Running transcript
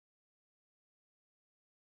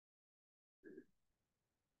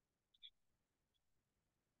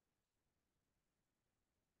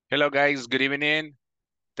Hello, guys. Good evening.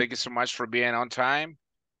 Thank you so much for being on time.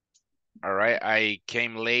 All right. I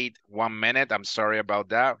came late 1 minute. I'm sorry about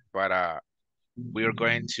that, but we are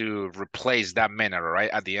going to replace that minute, all right,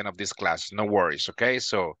 at the end of this class. No worries. Okay.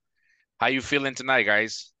 So, how you feeling tonight,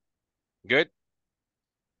 guys? Good.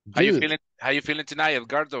 How you Good. feeling? How you feeling tonight,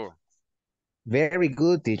 Edgardo? Very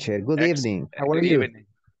good, teacher. Good Ex evening. How are Good you? evening.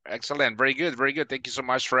 Excellent. Very good. Very good. Thank you so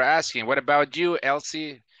much for asking. What about you,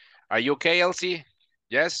 Elsie? Are you okay, Elsie?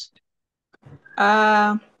 Yes.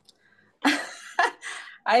 Uh,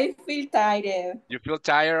 I feel tired. You feel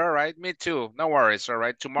tired? All right, me too. No worries. All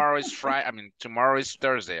right, tomorrow is Friday. I mean, tomorrow is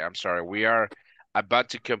Thursday. I'm sorry. We are about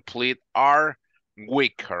to complete our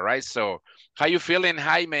week. All right. So, how you feeling,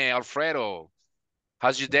 Jaime, Alfredo?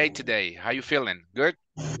 How's your day today? How you feeling? Good.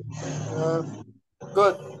 Uh,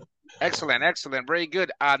 Good. Excellent. Excellent. Very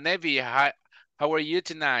good. Nevi, how are you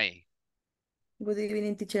tonight? Good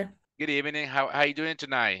evening, teacher. Good evening. How you doing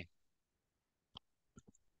tonight?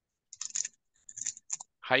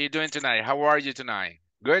 How you doing tonight? How are you tonight?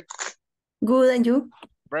 Good. Good, and you?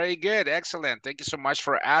 Very good. Excellent. Thank you so much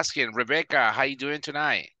for asking. Rebecca, how you doing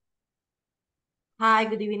tonight? Hi,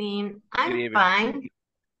 good evening. Good I'm evening. fine.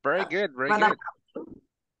 Very good. Very What about good.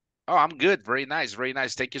 Oh, I'm good. Very nice. Very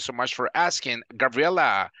nice. Thank you so much for asking.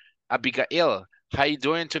 Gabriela, Abigail, how you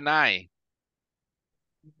doing tonight?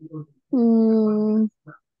 Mm,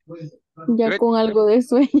 ya Good. con algo de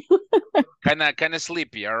sueño. Kind of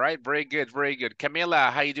sleepy. All right. Very good. Very good.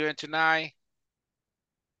 Camila, how you doing tonight?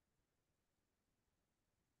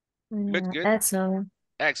 Good. Good. Excellent.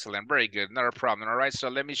 Excellent. Very good. Not a problem. All right. So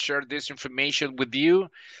let me share this information with you.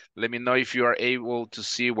 Let me know if you are able to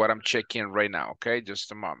see what I'm checking right now. Okay.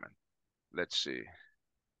 Just a moment. Let's see.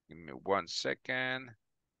 Give me 1 second.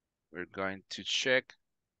 We're going to check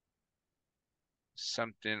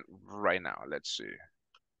something right now. Let's see.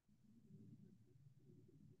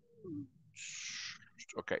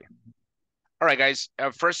 Okay. All right, guys.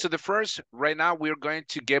 First to the first, right now we're going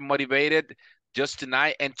to get motivated just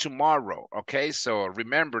tonight and tomorrow. Okay, so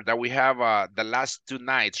remember that we have the last 2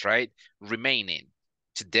 nights, right, remaining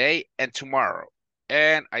today and tomorrow.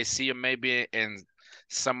 And I see you maybe in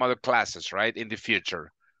some other classes, right, in the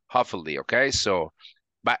future, hopefully. Okay, so,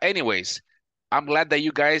 but anyways, I'm glad that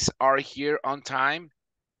you guys are here on time.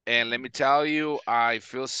 And let me tell you, I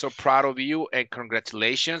feel so proud of you and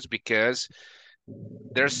congratulations because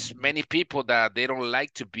there's many people that they don't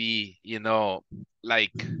like to be,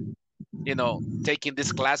 like, taking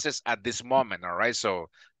these classes at this moment. All right. So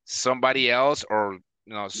somebody else or,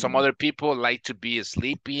 some other people like to be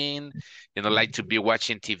sleeping, like to be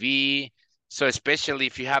watching TV. So especially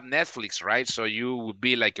if you have Netflix, right? So you would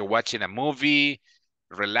be like watching a movie,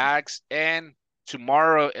 relax. And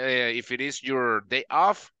tomorrow, if it is your day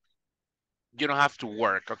off, you don't have to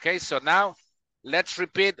work. Okay. So now let's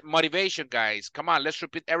repeat motivation, guys. Come on, let's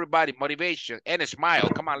repeat everybody. Motivation and a smile.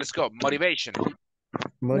 Come on, let's go. Motivation.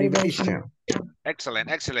 Motivation. Excellent,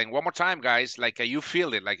 excellent. One more time, guys. Like you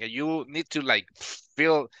feel it. Like you need to like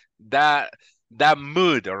feel that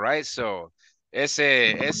mood, all right? So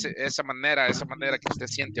esa manera que usted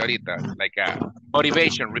siente ahorita. Like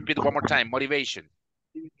motivation. Repeat one more time. Motivation.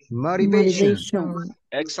 Motivation. Motivation.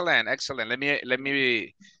 Excellent, excellent. Let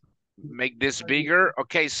me make this bigger.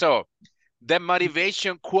 Okay, so the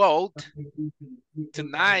motivation quote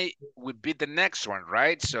tonight would be the next one,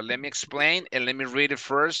 right? So let me explain and let me read it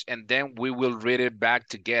first and then we will read it back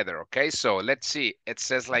together, okay? So let's see. It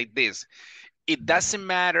says like this. It doesn't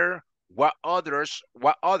matter what others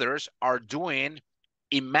are doing.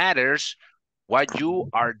 It matters what you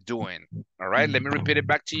are doing. All right? Let me repeat it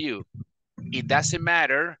back to you. It doesn't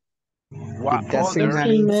matter what It doesn't others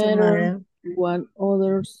matter Doesn't Doesn't matter matter what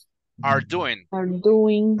others are doing. are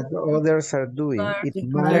doing. what others are doing. It it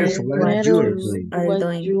matters matters It what what you're matters you doing. are what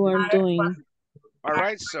doing. you are doing. All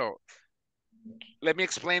right, so let me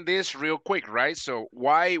explain this real quick, right? So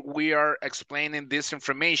why we are explaining this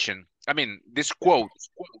information, I mean, this quote,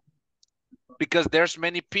 because there's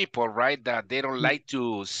many people, right, that they don't like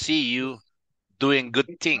to see you doing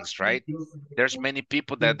good things, right? There's many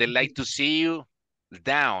people that they like to see you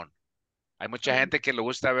down. Hay mucha gente que le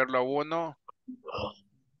gusta verlo a uno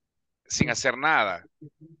sin hacer nada.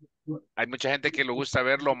 Hay mucha gente que le gusta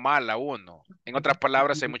verlo mal a uno. En otras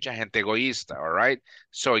palabras, hay mucha gente egoísta, all right?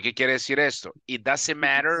 So, ¿qué quiere decir esto? It doesn't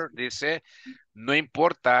matter, dice, no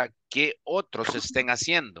importa qué otros estén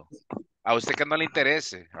haciendo. A usted que no le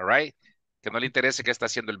interese, all right? Que no le interese qué está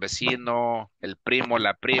haciendo el vecino, el primo,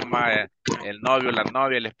 la prima, el novio, la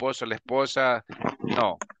novia, el esposo, la esposa.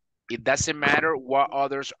 No. It doesn't matter what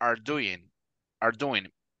others are doing.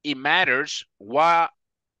 It matters what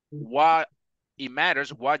it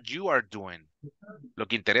matters what you are doing. Lo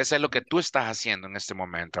que interesa es lo que tú estás haciendo en este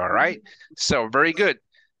momento, all right? So, very good.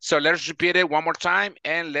 So, let's repeat it one more time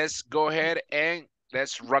and let's go ahead and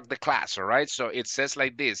let's rock the class, all right? So, it says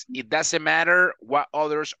like this. It doesn't matter what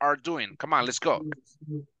others are doing. Come on, let's go.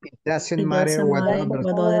 It doesn't It matter doesn't what matter others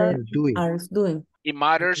what are others doing. are doing. It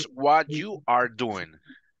matters what you are doing.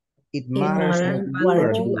 It It matters matters what you what are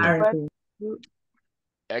you doing. are doing.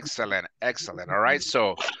 Excellent, excellent. All right,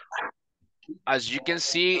 so as you can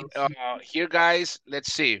see here, guys,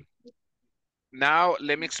 let's see. Now,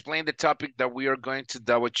 let me explain the topic that we are going to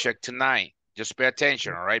double check tonight. Just pay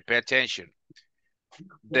attention, all right? Pay attention.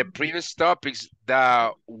 The previous topics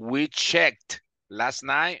that we checked last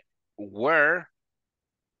night were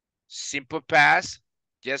simple past,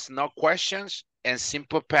 just no questions, and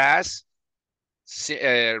simple past,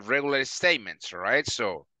 regular statements, all right?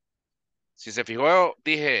 So, si se fijó,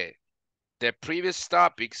 dije, the previous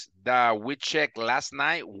topics that we checked last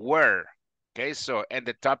night were, okay, so, and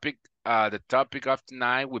the topic of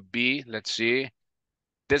tonight would be, let's see,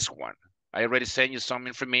 this one. I already sent you some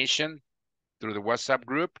information through the WhatsApp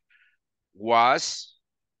group. Was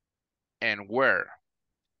and were.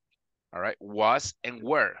 All right, was and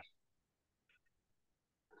were.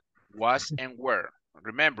 Was and were.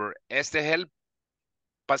 Remember, este es el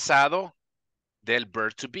pasado del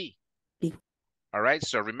verb to be. Be. All right,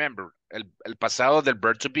 so remember, el pasado del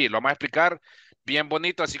verb to be. Lo vamos a explicar bien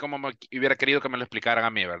bonito, así como me hubiera querido que me lo explicaran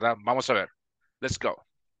a mí, ¿verdad? Vamos a ver. Let's go.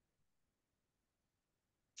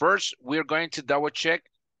 First, we're going to double check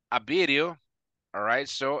a video. All right,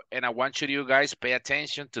 so, and I want you guys pay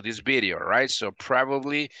attention to this video, all right? So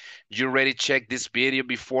probably you already checked this video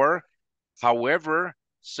before. However,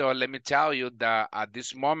 so let me tell you that at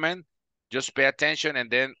this moment, just pay attention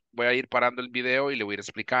and then voy a ir parando el video y le voy a ir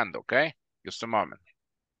explicando, okay? Just a moment.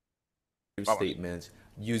 Statements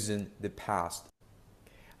using the past.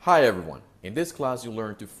 Hi everyone, in this class you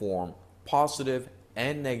learn to form positive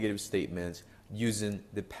and negative statements using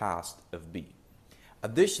the past of be.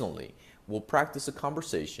 Additionally, we'll practice a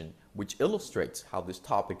conversation which illustrates how this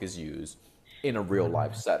topic is used in a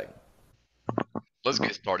real-life setting. Let's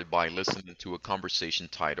get started by listening to a conversation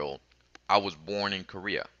titled, I was born in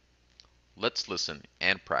Korea. Let's listen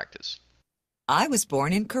and practice. I was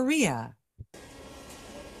born in Korea.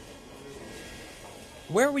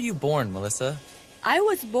 Where were you born, Melissa? I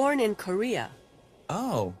was born in Korea.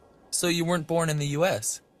 Oh, so you weren't born in the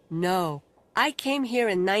US? No, I came here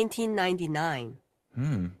in 1999.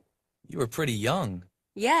 You were pretty young.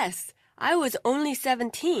 Yes, I was only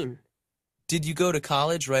 17. Did you go to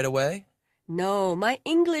college right away? No, my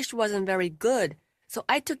English wasn't very good, so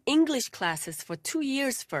I took English classes for 2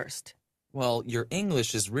 years first. Well, your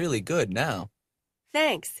English is really good now.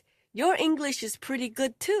 Thanks. Your English is pretty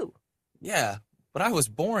good too. Yeah, but I was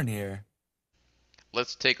born here.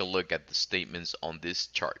 Let's take a look at the statements on this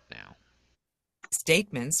chart now.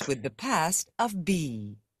 Statements with the past of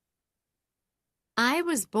be. I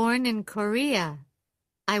was born in Korea.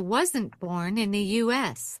 I wasn't born in the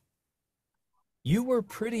US. You were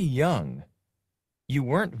pretty young. You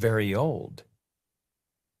weren't very old.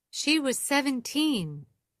 She was 17.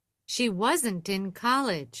 She wasn't in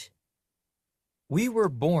college. We were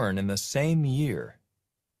born in the same year.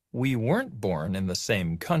 We weren't born in the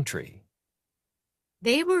same country.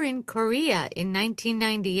 They were in Korea in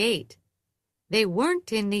 1998. They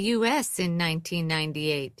weren't in the US in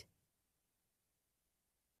 1998.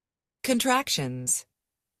 Contractions.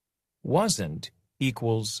 Wasn't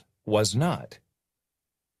equals was not.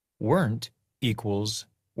 Weren't equals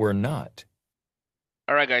were not.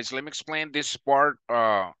 All right, guys, let me explain this part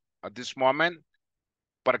at this moment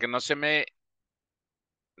para que no se me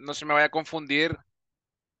vaya a confundir.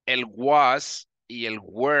 El was y el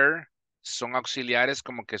were son auxiliares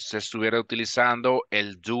como que se estuviera utilizando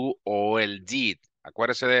el do o el did.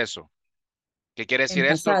 Acuérdese de eso. ¿Qué quiere decir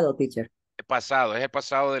esto? Pasado, teacher. Pasado, es el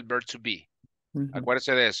pasado del verb to be.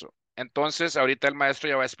 Acuérdese de eso. Entonces, ahorita el maestro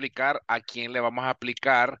ya va a explicar a quién le vamos a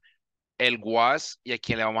aplicar el was y a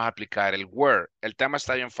quién le vamos a aplicar el were. El tema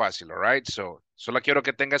está bien fácil, all right? So, solo quiero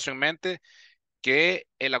que tenga eso en mente, que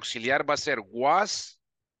el auxiliar va a ser was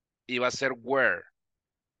y va a ser were,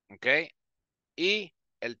 ¿ok? Y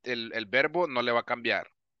el verbo no le va a cambiar,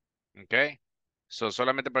 ¿ok? So,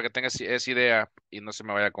 solamente para que tenga esa idea y no se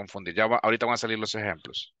me vaya a confundir. Ahorita van a salir los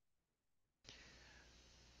ejemplos.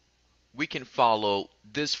 We can follow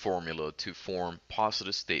this formula to form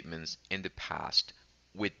positive statements in the past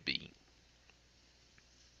with be.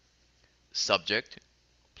 Subject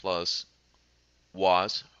plus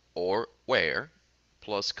was or were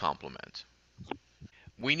plus complement.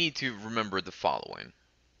 We need to remember the following.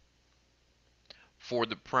 For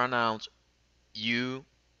the pronouns you,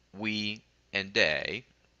 we, and day,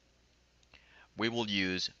 we will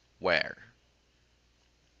use where.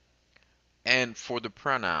 And for the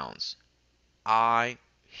pronouns I,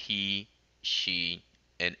 he, she,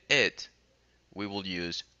 and it, we will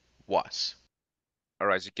use was.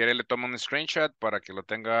 Alright, si quiere le tomo un screenshot para que lo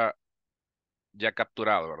tenga ya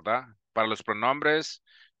capturado, ¿verdad? Para los pronombres,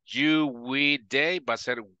 you, we, they, va a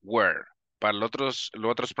ser were. Para los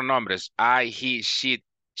otros pronombres, I, he, she,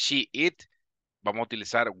 it, vamos a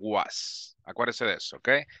utilizar was. Acuérdese de eso,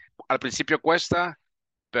 ¿ok? Al principio cuesta,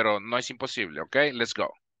 pero no es imposible, ¿ok? Let's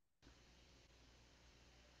go.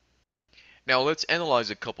 Now let's analyze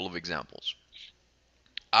a couple of examples.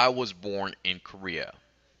 I was born in Korea.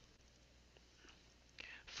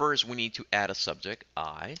 First, we need to add a subject,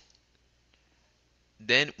 I.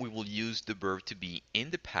 Then we will use the verb to be in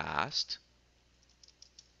the past,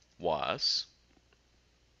 was.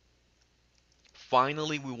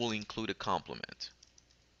 Finally, we will include a complement,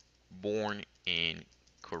 born in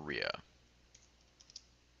Korea.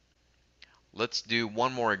 Let's do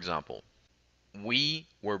one more example. We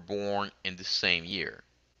were born in the same year.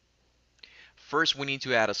 First, we need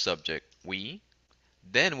to add a subject, we.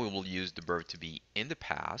 Then we will use the verb to be in the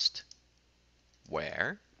past,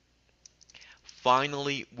 where.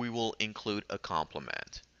 Finally, we will include a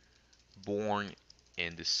complement, born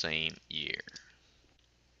in the same year.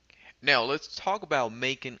 Now, let's talk about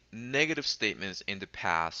making negative statements in the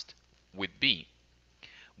past with be.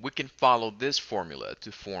 We can follow this formula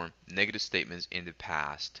to form negative statements in the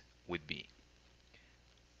past with be.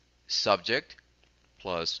 Subject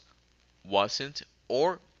plus wasn't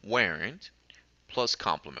or weren't plus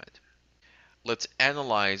complement. Let's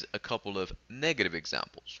analyze a couple of negative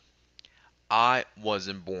examples. I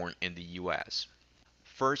wasn't born in the US.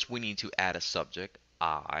 First, we need to add a subject,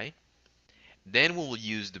 I. Then we will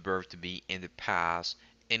use the verb to be in the past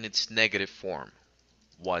in its negative form,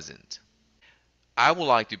 wasn't. I would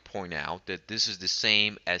like to point out that this is the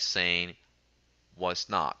same as saying was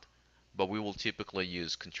not, but we will typically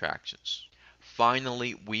use contractions.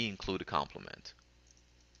 Finally, we include a complement,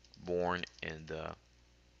 born in the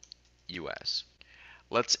US.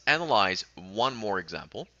 Let's analyze one more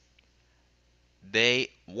example. They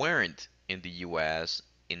weren't in the US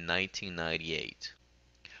in 1998.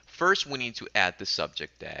 First, we need to add the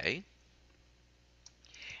subject they.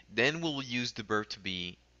 Then we'll use the verb to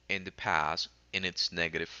be in the past in its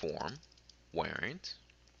negative form, weren't.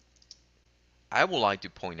 I would like to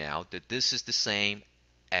point out that this is the same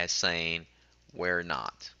as saying were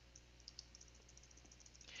not,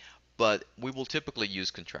 but we will typically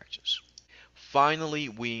use contractions. Finally,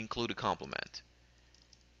 we include a complement,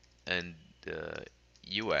 and the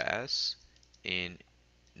US in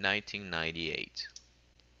 1998.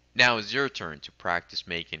 Now it's your turn to practice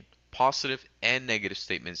making positive and negative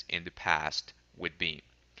statements in the past with be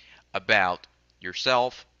about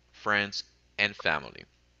yourself, friends, and family.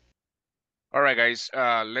 All right, guys,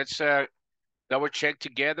 let's double check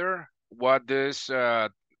together what this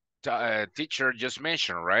teacher just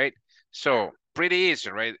mentioned, right? So pretty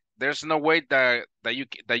easy, right? There's no way that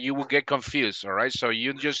you will get confused, all right? So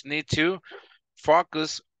you just need to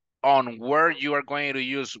focus on where you are going to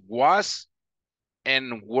use was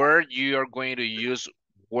and where you are going to use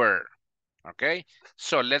were, okay?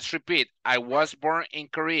 So let's repeat. I was born in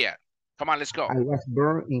Korea. Come on, let's go. I was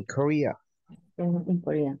born in Korea. In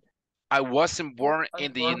Korea. I wasn't born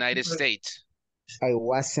in the United States. I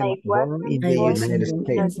wasn't born in the United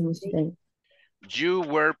States. You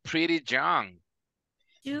were pretty young.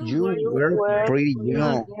 You were pretty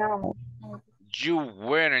young. You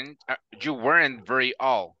weren't very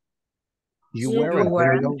old. You weren't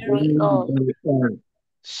very old.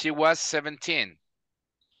 She was 17.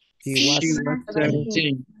 He was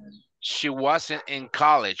 17. She wasn't in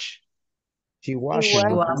college. She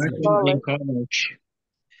wasn't in college.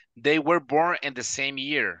 They were born in the same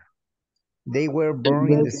year. They were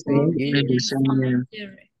born in the same year.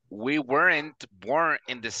 We weren't born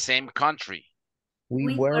in the same country.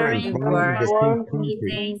 We weren't born in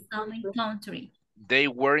the same country. They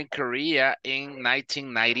were in Korea in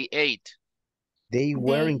 1998. They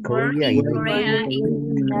were in Korea in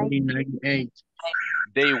 1998.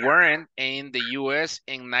 They weren't in the US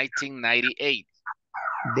in 1998.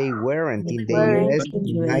 They weren't in the US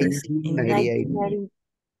in 1998.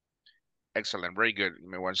 Excellent, very good. Give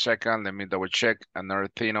me 1 second. Let me double check another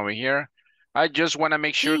thing over here. I just want to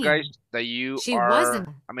make sure, guys, that you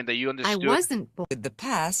that you understood. I wasn't born with the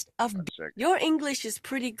past of be. Your English is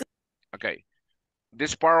pretty good. Okay.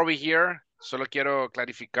 This part over here, solo quiero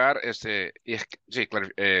clarificar,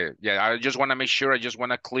 I just want to make sure, I just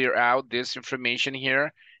want to clear out this information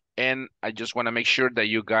here, and I just want to make sure that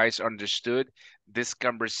you guys understood this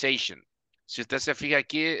conversation. Si usted se fija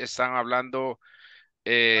aquí, están hablando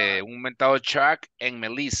un mentado Chuck en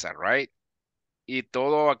Melissa, right? Y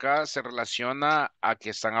todo acá se relaciona a que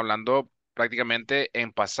están hablando prácticamente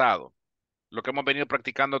en pasado. Lo que hemos venido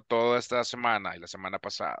practicando toda esta semana y la semana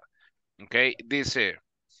pasada. Ok, dice,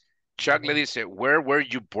 Chuck le dice, where were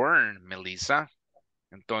you born, Melissa?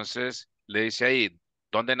 Entonces le dice ahí,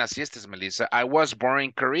 ¿dónde naciste, Melissa? I was born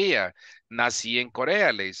in Korea. Nací en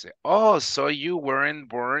Corea, le dice. Oh, so you weren't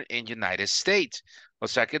born in United States. O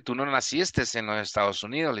sea que tú no naciste en los Estados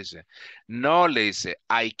Unidos, le dice. No, le dice,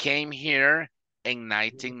 I came here in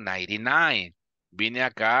 1999. Vine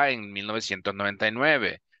acá en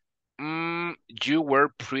 1999. You were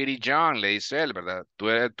pretty young, le dice él, ¿verdad?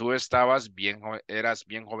 Tú estabas bien, eras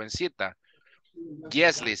bien jovencita.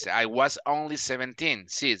 Yes, Liz, I was only 17.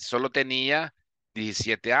 Sí, solo tenía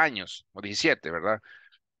 17 años, o 17, ¿verdad?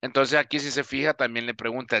 Entonces aquí si se fija también le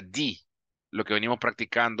pregunta D, lo que venimos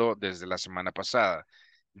practicando desde la semana pasada.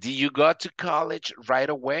 Did you go to college right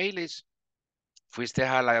away, Liz? ¿Fuiste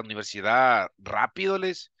a la universidad rápido,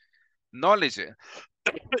 Liz? No, Liz.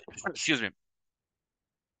 Excuse me.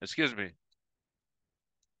 Excuse me.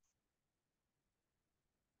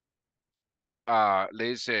 Le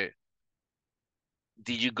dice,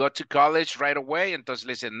 did you go to college right away? Entonces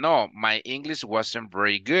le dice, no, my English wasn't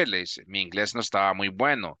very good. Le dice, mi inglés no estaba muy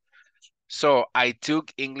bueno. So, I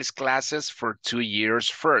took English classes for 2 years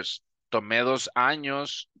first. Tomé 2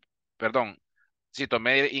 años, perdón, sí,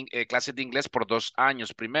 tomé clases de inglés por 2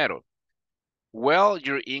 años primero. Well,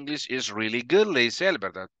 your English is really good, le dice él,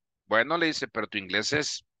 ¿verdad? Bueno, le dice, pero tu inglés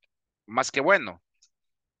es más que bueno.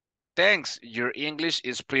 Thanks, your English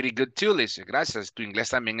is pretty good too, le dice. Gracias, tu inglés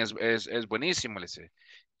también es buenísimo, le dice.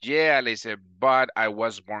 Yeah, le dice, but I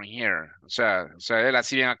was born here. O sea, él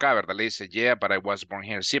así bien acá, ¿verdad? Le dice, yeah, but I was born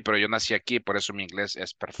here. Sí, pero yo nací aquí, por eso mi inglés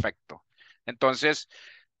es perfecto. Entonces,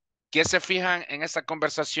 ¿qué se fijan en esta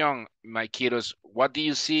conversación, my kiddos? What do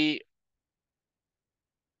you see?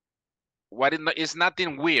 It's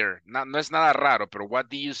nothing weird. No es nada raro, pero what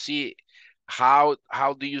do you see? How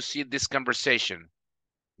do you see this conversation?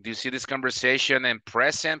 Do you see this conversation in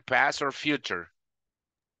present, past, or future?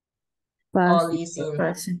 Past.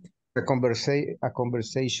 Present. A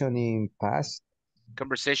conversation in past.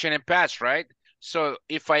 Conversation in past, right? So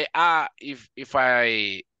if I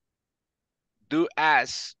do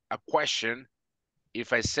ask a question,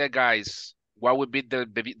 if I say, guys, what would be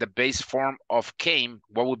the base form of came?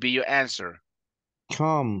 What would be your answer?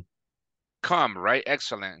 Come. Come, right?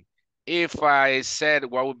 Excellent. If I said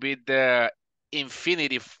what would be the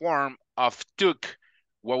infinitive form of took,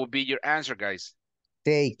 what would be your answer, guys?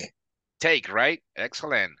 Take. Take, right?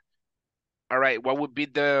 Excellent. All right, what would be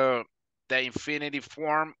the infinitive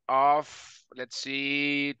form of, let's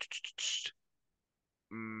see,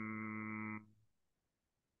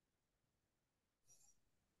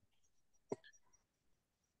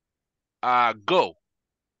 go.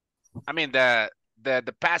 I mean the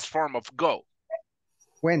past form of go.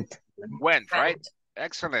 Went. Went, right?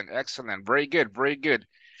 Excellent, excellent. Very good, very good.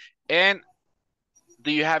 And do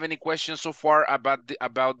you have any questions so far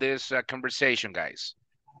about this conversation, guys?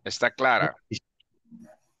 Está clara?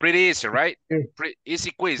 Pretty easy, right? Pretty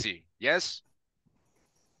easy queasy, yes?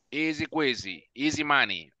 Easy queasy, easy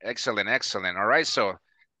money. Excellent, excellent. All right, so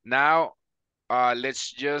now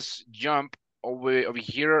let's just jump over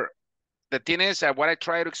here. The thing is, what I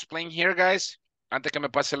try to explain here, guys, antes que me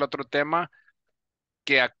pase el otro tema,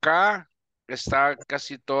 que acá está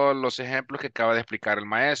casi todos los ejemplos que acaba de explicar el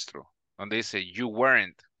maestro, donde dice you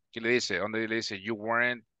weren't. ¿Qué le dice? Donde le dice you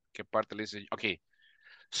weren't, ¿qué parte le dice? Ok,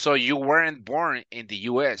 so you weren't born in the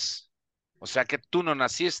US. O sea que tú no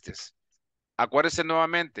naciste. Acuérdese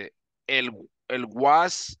nuevamente, el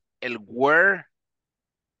was, el were,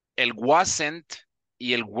 el wasn't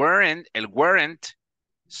y el weren't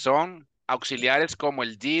son auxiliares como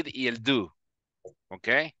el did y el do.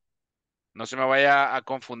 ¿Ok? No se me vaya a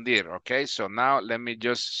confundir. ¿Ok? So now let me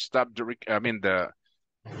just stop the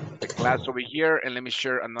class over here and let me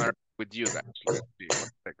share another with you guys. Let's see,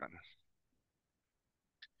 1 second.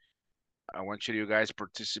 I want you guys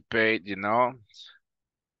participate, you know.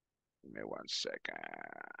 Give me 1 second.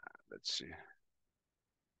 Let's see.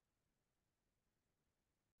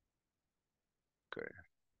 Okay.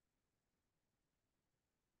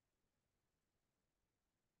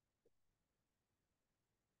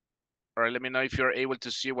 All right, let me know if you're able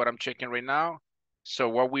to see what I'm checking right now. So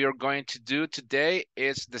what we are going to do today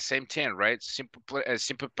is the same thing, right?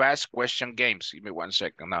 Simple past question games. Give me 1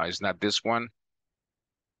 second. No, it's not this one.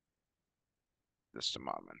 Just a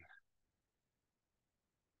moment.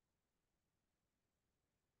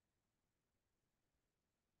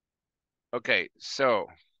 Okay, so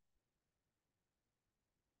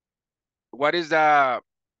what is the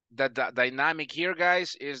dynamic here,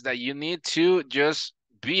 guys, is that you need to just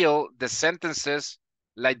build the sentences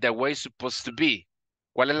like the way it's supposed to be.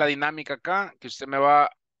 ¿Cuál es la dinámica acá? Que usted me va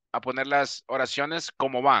a poner las oraciones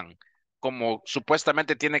como van, como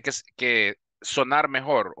supuestamente tiene que sonar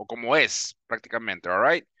mejor, o como es prácticamente, all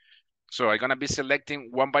right? So I'm gonna be selecting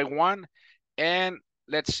one by one, and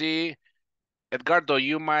let's see, Edgardo,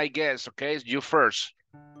 you might guess, okay? You first.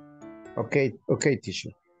 Okay, teacher.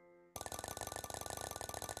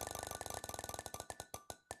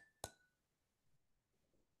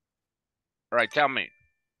 All right, tell me.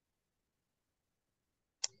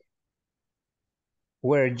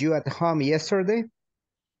 Were you at home yesterday?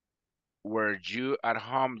 Were you at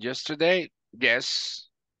home yesterday? Yes.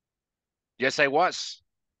 Yes, I was.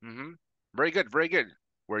 Very good, very good.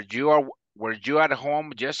 Were you at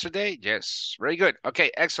home yesterday? Yes. Very good.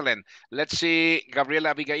 Okay, excellent. Let's see, Gabriela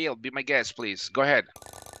Abigail, be my guest, please. Go ahead.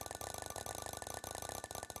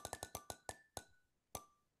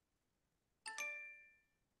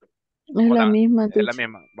 Es la misma, Es la teacher.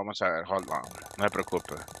 misma. Vamos a ver, hold on. No se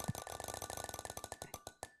preocupe.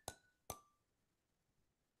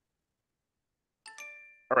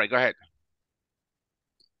 All right, go ahead.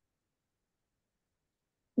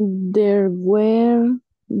 They were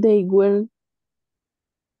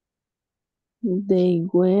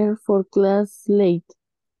for class late.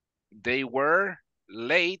 They were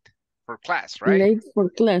late for class, right? Late for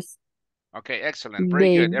class. Okay, excellent.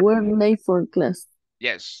 Very good. They were late for class.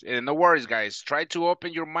 Yes, no worries, guys. Try to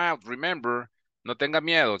open your mouth. Remember, no tenga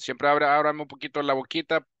miedo. Siempre ábrame un poquito la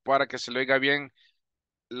boquita para que se le oiga bien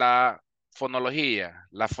la fonología,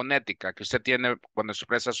 la fonética que usted tiene cuando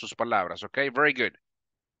expresa sus palabras. Okay, very good.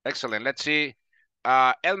 Excellent. Let's see.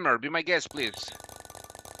 Elmer, be my guest, please.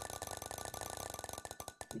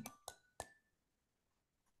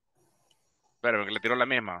 Espera, que le tiró la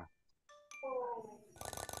misma.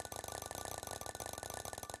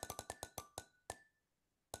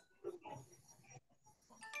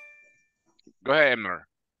 Go ahead, Elmer.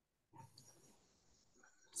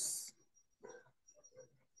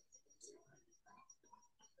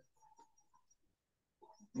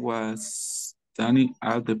 Was Danny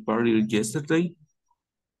at the party yesterday?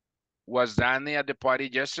 Was Danny at the party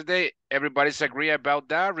yesterday? Everybody's agree about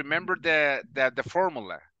that. Remember the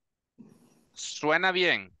formula. ¿Suena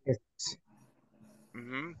bien? Yes.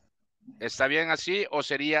 ¿Está bien así? ¿O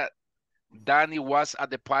sería Danny was at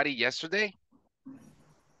the party yesterday?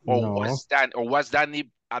 Or No. was Danny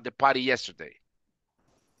at the party yesterday?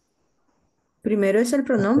 Primero es el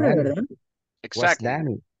pronombre, Danny. ¿verdad? Exactly. Was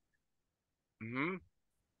Danny.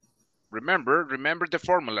 Remember the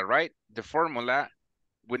formula, right? The formula,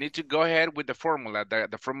 we need to go ahead with the formula,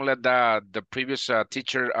 the formula that the previous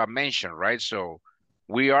teacher mentioned, right? So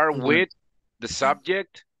we are with the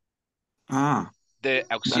subject, the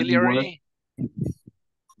auxiliary.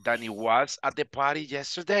 Danny was at the party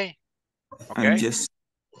yesterday. Okay. Yes.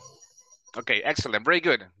 Okay, excellent. Very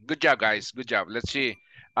good. Good job, guys. Good job. Let's see.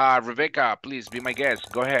 Rebecca, please be my guest.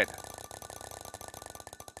 Go ahead.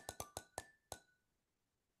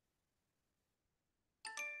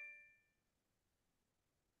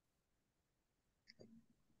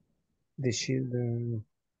 The children.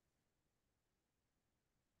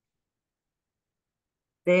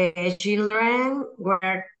 The children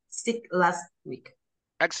were sick last week.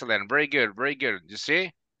 Excellent. Very good. Very good. You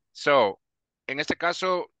see? So, en este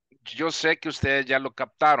caso, yo sé que ustedes ya lo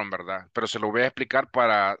captaron, ¿verdad? Pero se lo voy a explicar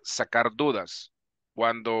para sacar dudas.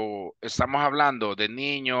 Cuando estamos hablando de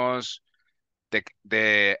niños,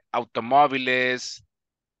 de automóviles,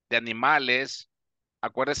 de animales,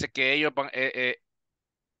 acuérdese que ellos van,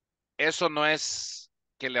 eso no es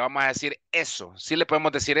que le vamos a decir eso. Sí le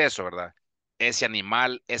podemos decir eso, ¿verdad? Ese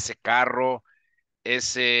animal, ese carro,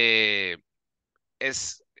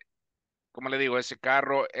 ¿cómo le digo? Ese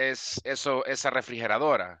carro es eso, esa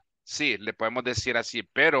refrigeradora. Sí, le podemos decir así,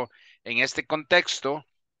 pero en este contexto,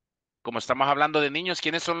 como estamos hablando de niños,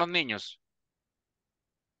 ¿quiénes son los niños?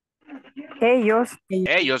 Ellos.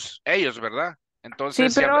 Ellos, ¿verdad?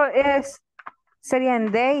 Entonces, Sí, pero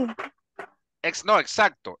serían they. No,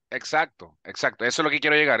 exacto. Eso es lo que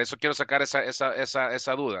quiero llegar. Eso quiero sacar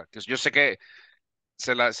esa duda. Que yo sé que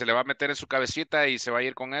se le va a meter en su cabecita y se va a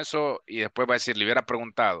ir con eso y después va a decir, le hubiera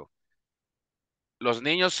preguntado. Los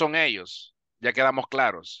niños son ellos, ya quedamos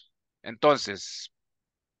claros. Entonces,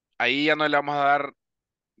 ahí ya no le vamos a dar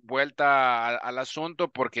vuelta al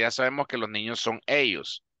asunto porque ya sabemos que los niños son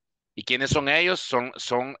ellos. ¿Y quiénes son ellos?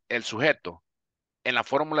 Son el sujeto. En la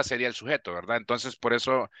fórmula sería el sujeto, ¿verdad? Entonces, por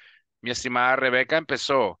eso mi estimada Rebeca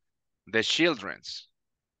empezó. The children's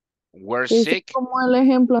were Es sick. como el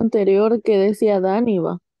ejemplo anterior que decía Dani,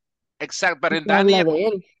 va. Exacto, pero en Que Dani, habla de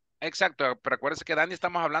él. exacto, pero acuérdense que Dani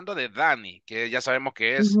estamos hablando de Dani, que ya sabemos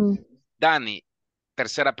que es Ujú, Dani,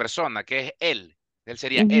 tercera persona, que es él. Él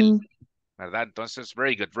sería él, ujú. ¿verdad? Entonces,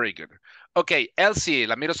 very good, very good. Ok, Elsie,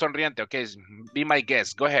 la miro sonriente. Ok, be my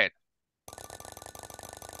guest. Go ahead.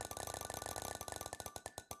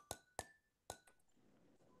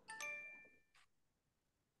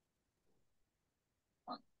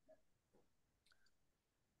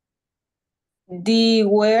 They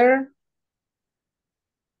were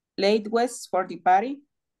late west for the party.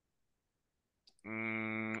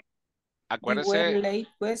 Mm, They were acuérdese, late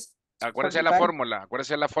west for acuérdese de the la party. fórmula,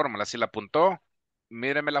 acuérdese de la fórmula. Si la apuntó,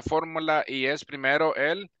 míreme la fórmula y es primero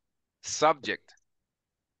el subject.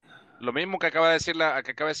 Lo mismo que acaba de decir que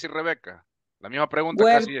acaba de decir Rebeca. La misma pregunta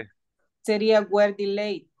Where casi es. sería were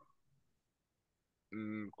delayed.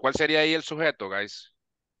 ¿Cuál sería ahí el sujeto, guys?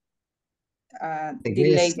 The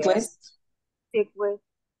The late guest. west.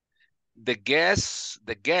 The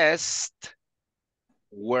guest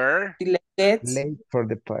were The late Late for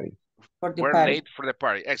the party. for the were party. late for the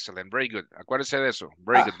party. Excellent, very good. Acuérdese de eso.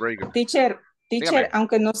 Very good, very good. Teacher, Dígame.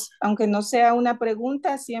 aunque no sea una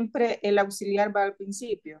pregunta, siempre el auxiliar va al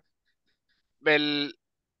principio.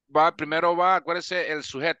 Primero va, acuérdese, el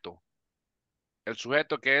sujeto. El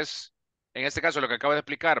sujeto que es, en este caso, lo que acabo de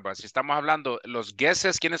explicar, va. Si estamos hablando, los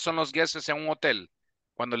guests, ¿quiénes son los guests en un hotel?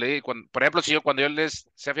 Por ejemplo, cuando yo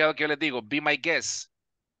se ha fijado que yo les digo, be my guest.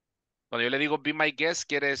 Cuando yo le digo be my guest,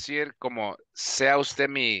 quiere decir como, sea usted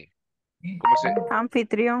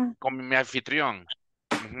Anfitrión. como mi anfitrión.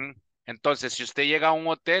 Ujú. Entonces, si usted llega a un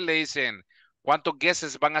hotel, le dicen, ¿cuántos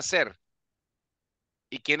guests van a ser?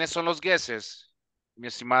 ¿Y quiénes son los guests? Mi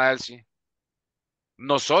estimada Elsie.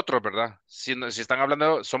 Nosotros, ¿verdad? Si están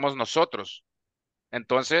hablando, somos nosotros.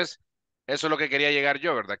 Entonces, eso es lo que quería llegar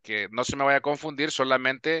yo, ¿verdad? Que no se me vaya a confundir,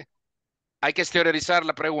 solamente hay que exteriorizar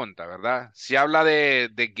la pregunta, ¿verdad? Si habla de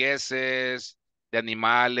gueses, de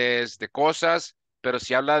animales, de cosas, pero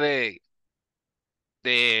si habla de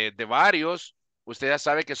varios, usted ya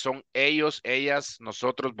sabe que son ellos, ellas,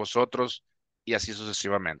 nosotros, vosotros y así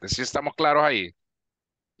sucesivamente. ¿Sí estamos claros ahí?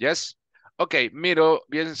 ¿Yes? Ok, miro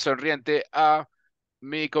bien sonriente a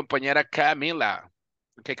mi compañera Camila.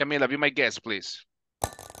 Ok, Camila, be my guest, please.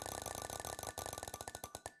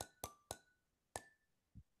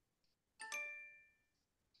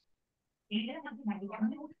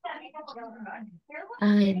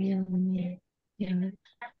 Ay, Dios mío.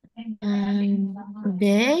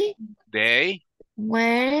 They They.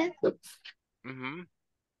 were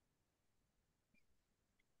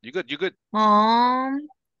You good, you good. home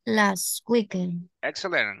last weekend.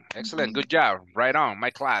 Excellent, excellent. Good job. Right on, my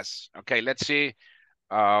class. Okay, let's see.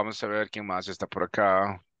 Vamos a ver quién más está por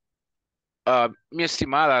acá. Mi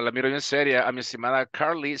estimada, la miro bien seria, a mi estimada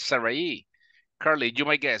Carly Sarai. Carly, you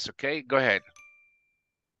my guess, okay? Go ahead.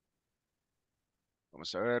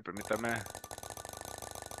 Vamos a ver, permítame.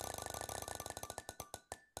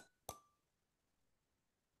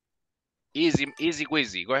 Easy, easy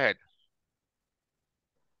wheezy. Go ahead.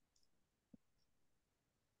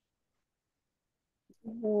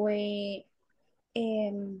 We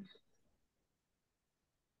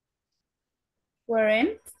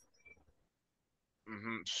weren't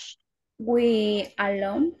we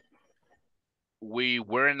alone? We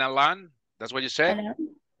weren't alone. That's what you said?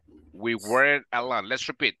 Alone? We weren't alone. Let's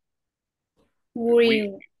repeat. We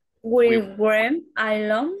weren't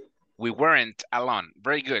alone. We weren't alone.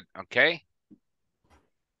 Very good, okay?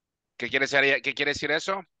 ¿Qué quiere decir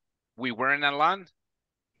eso? We weren't alone.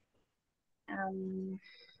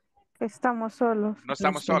 Estamos solos. No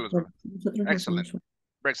estamos solos, ¿verdad? Excellent.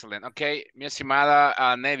 Excellent. Okay, mi estimada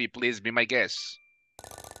Navy, please be my guest.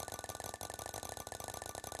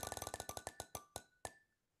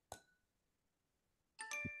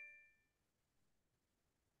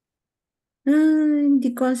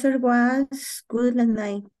 The concert was good last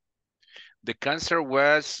night. The concert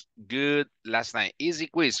was good last night. Easy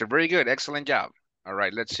quiz. Very good. Excellent job. All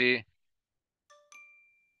right, let's see.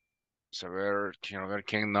 Vamos a ver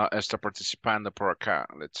quién no está participando por acá.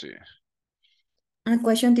 Let's see. A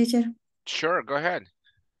question, teacher. Sure, go ahead.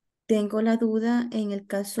 Tengo la duda en el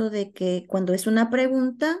caso de que cuando es una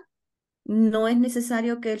pregunta, no es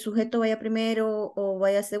necesario que el sujeto vaya primero o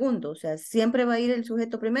vaya segundo. O sea, siempre va a ir el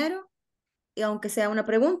sujeto primero, y aunque sea una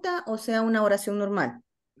pregunta o sea una oración normal.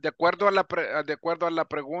 De acuerdo a la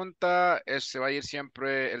pregunta, se va a ir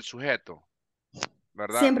siempre el sujeto,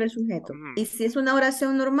 ¿verdad? Siempre el sujeto. ¿Y si es una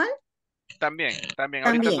oración normal? También. También.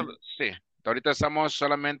 Sí. Ahorita estamos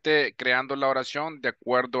solamente creando la oración de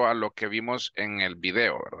acuerdo a lo que vimos en el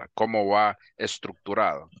video, ¿verdad? Cómo va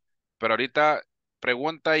estructurado. Pero ahorita,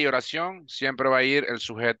 pregunta y oración, siempre va a ir el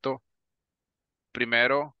sujeto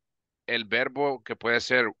primero el verbo que puede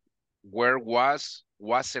ser where was,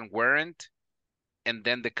 wasn't, weren't, and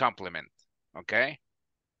then the complement. Okay?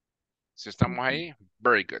 Si estamos ahí,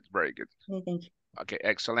 very good, very good. Okay, thank you. Okay,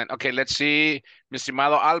 excellent. Okay, let's see. Mi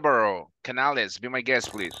estimado Álvaro Canales, be my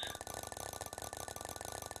guest, please.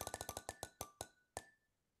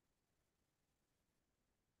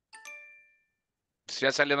 Si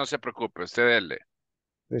ya salió, no se preocupe, usted dele.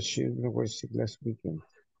 The children were sick last weekend.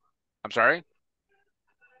 I'm sorry?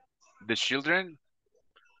 The children?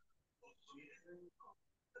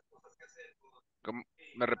 ¿Cómo?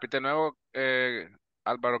 ¿Me repite de nuevo?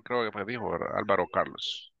 Álvaro creo que me dijo, ¿verdad? Álvaro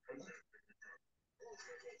Carlos.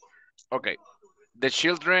 Okay. The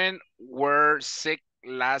children were sick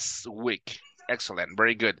last week. Excellent,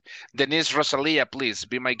 very good. Denise Rosalia, please,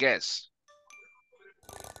 be my guest.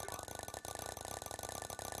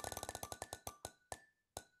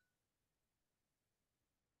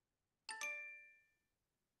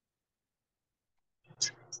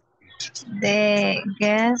 The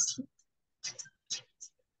guest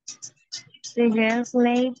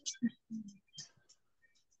late.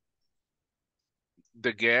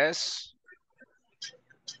 The guests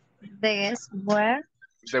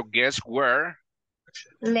Were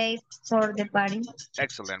late for the party.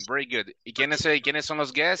 excellent, very good. ¿Y quiénes son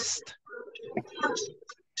los guests?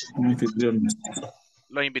 Anfitriones.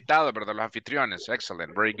 Los invitados, ¿verdad? Los anfitriones.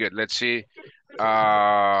 Excellent, very good. Let's see.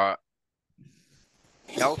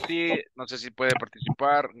 Elsie, no sé si puede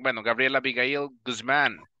participar. Bueno, Gabriela Abigail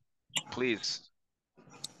Guzmán, please.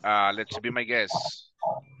 Let's be my guest.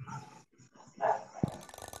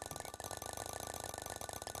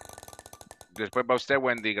 Después va usted,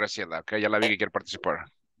 Wendy Graciela. Ok, ya la vi que quiere participar.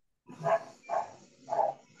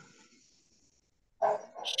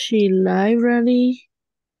 She library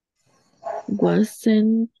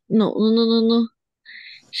wasn't, no.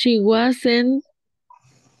 She wasn't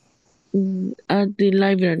at the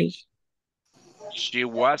library. She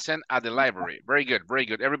wasn't at the library. Very good, very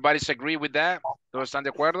good. Everybody's agree with that? ¿Todos están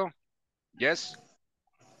de acuerdo? Yes?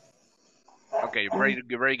 Okay, very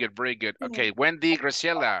good, very good, very good. Okay, Wendy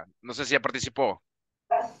Graciela, no sé si ya participó.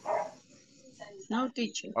 No,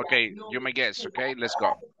 teacher. Okay, you may guess, okay, let's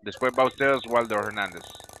go. Después va usted, Oswaldo Hernández.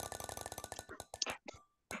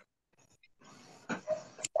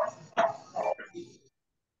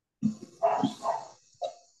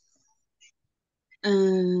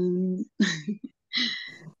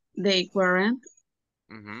 They weren't.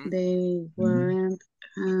 They weren't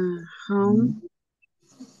home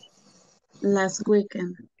last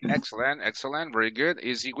weekend. Excellent, excellent, very good,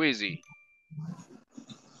 easy wheezy.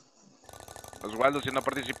 Oswaldo, si no ha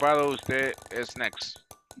participado, usted es next.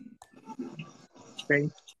 Okay.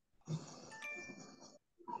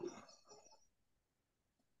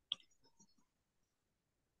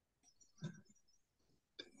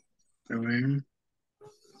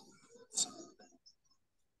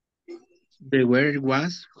 The weather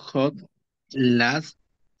was hot last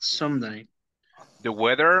Sunday. The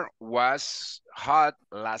weather was hot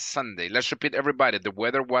last Sunday. Let's repeat, everybody. The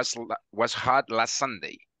weather was hot last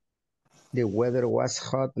Sunday. The weather was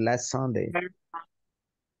hot last Sunday.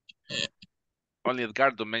 Only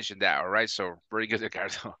Edgardo mentioned that, all right? So very good,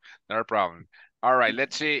 Edgardo. Not a problem. All right,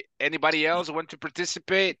 let's see. Anybody else want to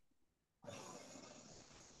participate?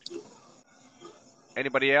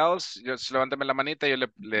 Anybody else? Just levántame la manita, yo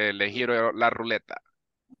le giro la ruleta.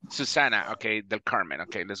 Susana, okay, del Carmen.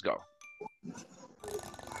 Okay, let's go.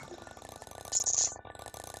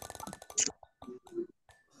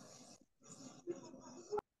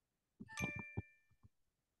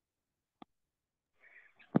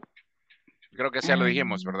 Creo que ya lo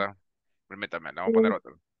dijimos, ¿verdad? Permítame, le vamos a poner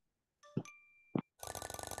otro.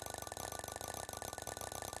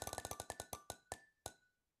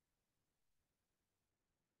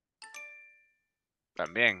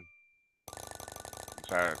 También. O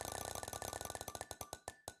sea.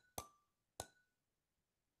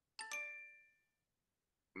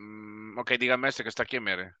 Ok, dígame este que está aquí,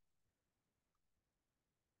 mire.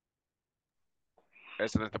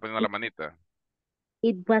 Este le está poniendo la manita.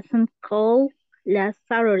 It wasn't cold last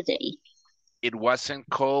Saturday. It wasn't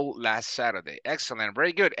cold last Saturday. Excellent,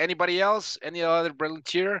 very good. Anybody else? Any other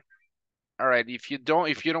volunteer? All right, if you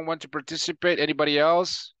don't want to participate, anybody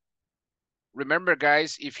else? Remember,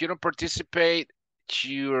 guys, if you don't participate,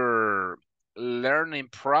 your learning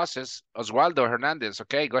process, Oswaldo Hernandez,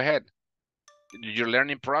 okay, go ahead. Your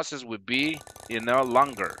learning process would be,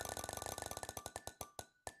 longer.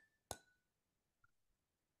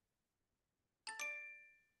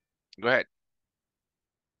 Go ahead.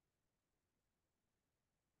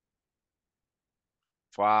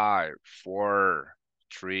 Five, four,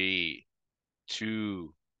 three,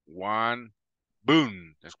 2, 1.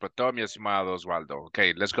 Boom. Explotó, mi estimado Osvaldo.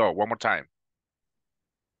 Okay, let's go. One more time.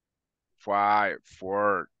 5,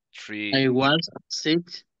 4, 3. I was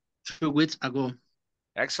sick 2 weeks ago.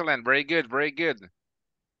 Excellent. Very good. Very good.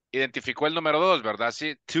 Identificó el número 2, ¿verdad?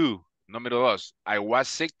 Sí. 2. Número 2. I was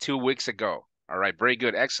sick 2 weeks ago. All right. Very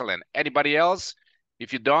good. Excellent. Anybody else?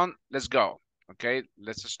 If you don't, let's go. Okay.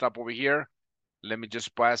 Let's just stop over here. Let me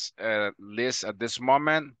just pass a list at this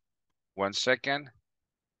moment. 1 second.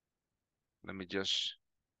 Let me just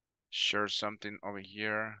share something over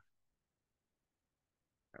here.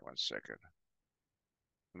 1 second.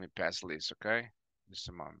 Let me pass list, okay? Just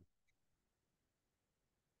a moment.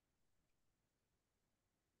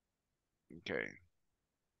 Okay.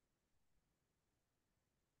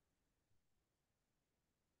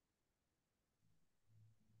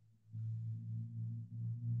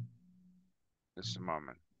 Just a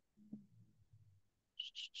moment.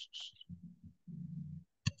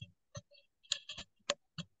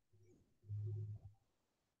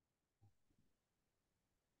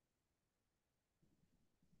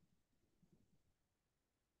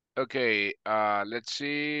 Okay, let's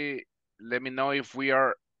see. Let me know if we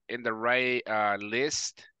are in the right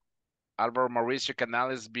list. Álvaro Mauricio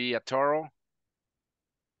Canales B. Toro.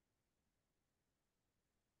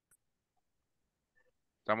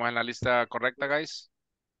 ¿Estamos en la lista correcta, guys?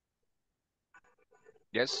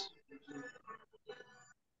 Yes.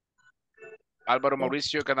 Álvaro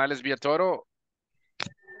Mauricio Canales Villatoro.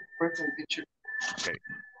 Okay.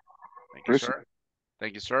 Thank you, sir.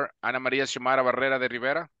 Thank you, sir. Ana María Xiomara Barrera de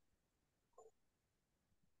Rivera.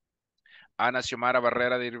 Ana Xiomara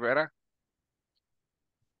Barrera de Rivera.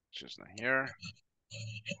 She's not here.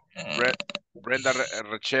 Brenda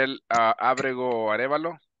Rachel Ábrego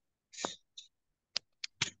Arevalo.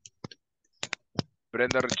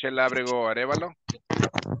 Brenda Rachel Ábrego Arevalo.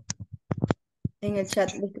 En el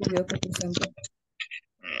chat le escribió que presente.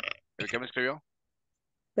 ¿El que me escribió?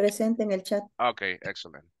 Presente en el chat. Okay,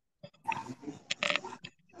 excellent.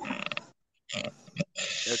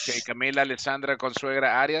 Okay, Camila Alessandra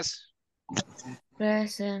Consuegra Arias.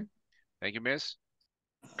 Present. Thank you, miss.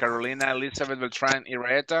 Carolina Elizabeth Beltrán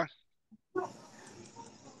Iraeta.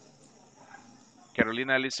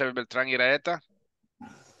 Carolina Elizabeth Beltrán Iraeta.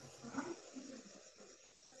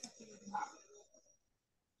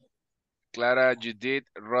 Clara Judith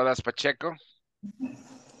Rodas Pacheco.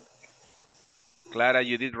 Clara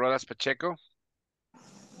Judith Rodas Pacheco.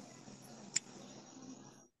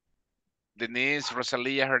 Denise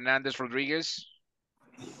Rosalía Hernández Rodríguez.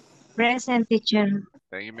 Present, teacher.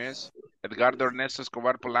 Thank you, miss. Edgardo Ernesto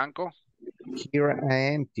Escobar Polanco. Here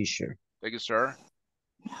I am, teacher. Thank you, sir.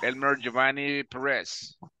 Elmer Giovanni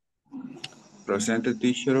Perez. Present,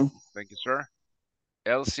 teacher. Thank you, sir.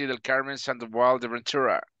 Elsie del Carmen Sandoval de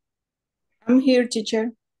Ventura. I'm here, teacher.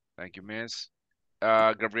 Thank you, miss.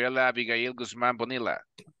 Gabriela Abigail Guzmán Bonilla.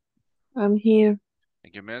 I'm here.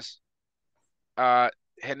 Thank you, miss.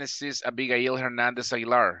 Genesis Abigail Hernandez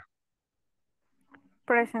Aguilar.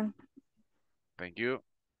 Present. Thank you.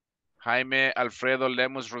 Jaime Alfredo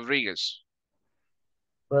Lemus Rodriguez.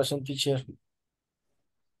 Present, teacher.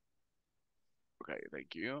 Okay,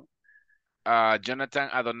 thank you. Jonathan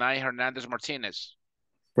Adonai Hernandez Martinez.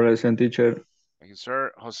 Present, teacher. Thank you,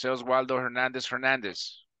 sir. Jose Osvaldo Hernandez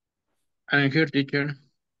Hernandez. I'm here, teacher.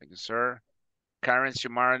 Thank you, sir. Karen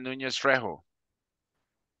Xiomara Núñez Trejo.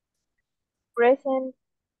 Present.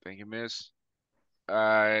 Thank you, miss.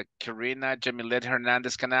 Karina Jamilet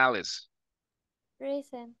Hernandez Canales.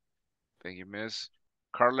 Present. Thank you, miss.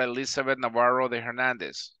 Carla Elizabeth Navarro de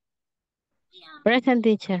Hernandez. Present,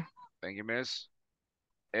 teacher. Thank you, miss.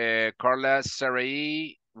 Carla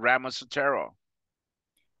Sarai Ramos Otero.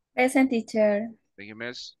 Present, teacher. Thank you,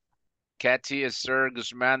 miss. Katy Esther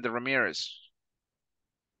Guzman de Ramirez.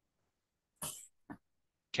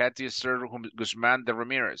 Katy Esther Guzman de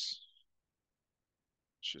Ramirez.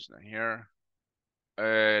 She's not here.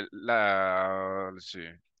 Let's see.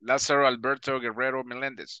 Lázaro Alberto Guerrero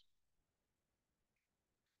Melendez.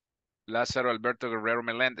 Lázaro Alberto Guerrero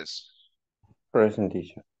Melendez. Present,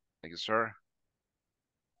 teacher. Thank you, sir.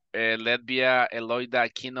 Ledvia Eloida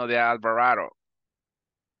Aquino de Alvarado.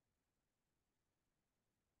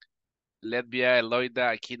 Ledvia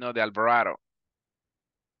Eloida Aquino de Alvarado.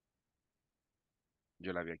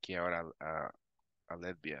 Yo la vi aquí ahora a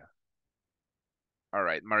Ledvia. All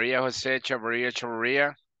right. María José Chavarría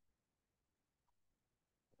Chavarría.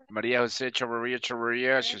 María José Chavarría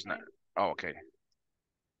Chavarría. She's not. Oh, okay.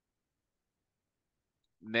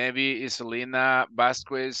 Nevi Iselina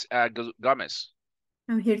Vasquez Gomez.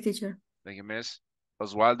 I'm here, teacher. Thank you, miss.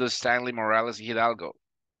 Oswaldo Stanley Morales Hidalgo.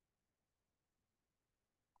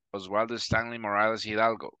 Oswaldo Stanley Morales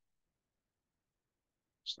Hidalgo.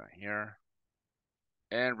 It's not here.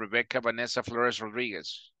 And Rebecca Vanessa Flores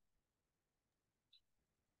Rodriguez.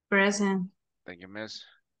 Present. Thank you, Miss.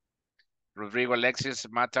 Rodrigo Alexis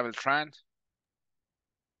Mata Beltran.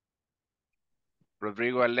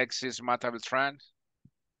 Rodrigo Alexis Mata Beltran.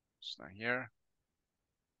 It's not here.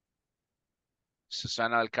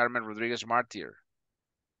 Susana del Carmen Rodriguez Martir.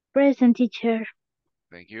 Present, teacher.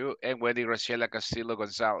 Thank you. And Wendy Graciela Castillo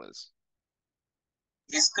Gonzalez.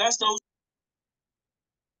 Discuss those.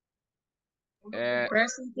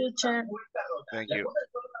 Present, teacher. Thank you.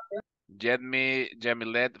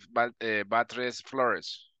 Jamilet Batres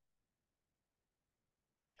Flores.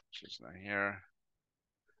 She's not here.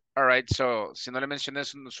 All right, so si no le mencioné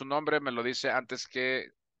su nombre, me lo dice antes que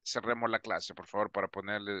cerremos la clase, por favor, para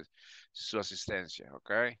ponerle su asistencia, ¿ok?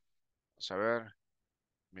 Vamos a ver.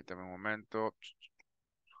 Permítame un momento.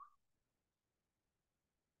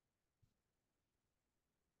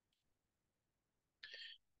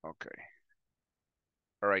 Okay.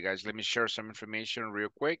 All right, guys, let me share some information real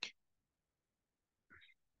quick.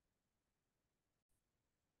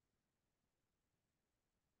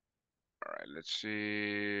 All right, let's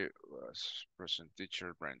see. Present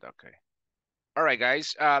teacher, Brenda, okay. All right,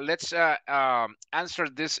 guys, let's answer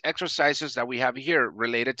these exercises that we have here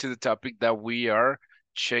related to the topic that we are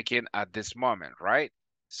checking at this moment, right?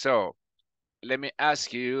 So let me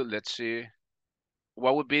ask you, let's see,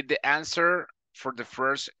 what would be the answer for the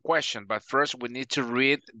first question? But first we need to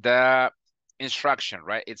read the instruction,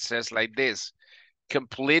 right? It says like this: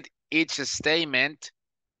 complete each statement,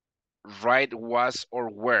 write was or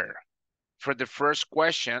were. For the first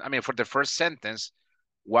question, for the first sentence,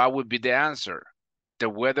 what would be the answer? The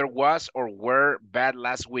weather was or were bad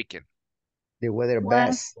last weekend? The weather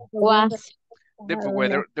best. Was.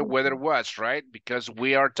 The weather was, right? Because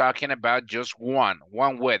we are talking about just one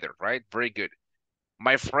weather, right? Very good.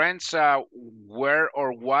 My friends were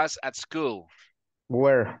or was at school?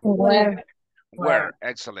 Were.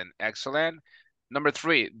 Excellent, excellent. Number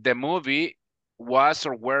 3, the movie was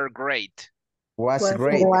or were great? Was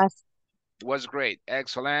great. Was great,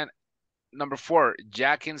 excellent. Number 4,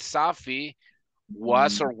 Jack and Sophie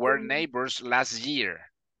was or were neighbors last year?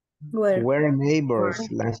 Were neighbors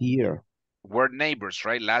last year. Were neighbors,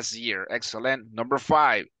 right? Last year, excellent. Number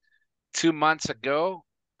 5, 2 months ago,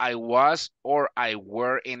 I was or I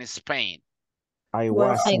were in Spain? I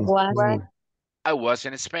was in Spain. I was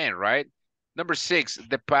in Spain, right? Number 6,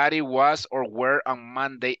 the party was or were on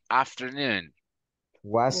Monday afternoon?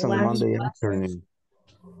 Was on Monday afternoon.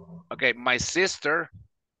 Okay, my sister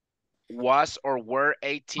was or were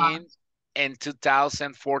 18 in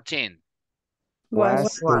 2014?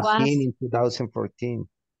 Was 18 in 2014.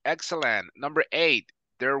 Excellent. Number 8,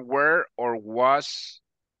 there were or was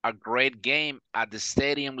a great game at the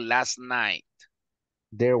stadium last night?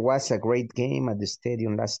 There was a great game at the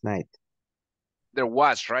stadium last night. There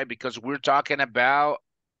was, right? Because we're talking about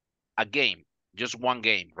a game, just one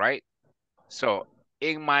game, right? So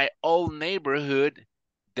in my old neighborhood,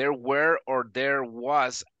 there were or there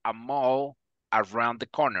was a mall around the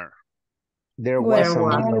corner? There was a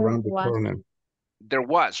mall around the corner. There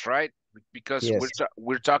was, right? Because yes.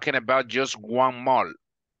 we're talking about just one mall,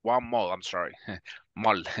 I'm sorry,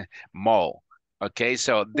 mall. Okay,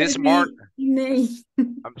 so this morning,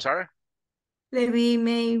 I'm sorry? Levi,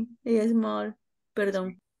 May, small,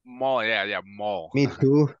 perdón. Mall, yeah, mall. Me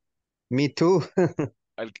too.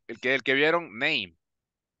 El que vieron, name.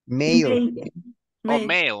 Mail. Oh,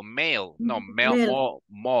 mail. No, mail,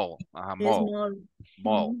 mall.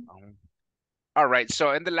 Mall. All right,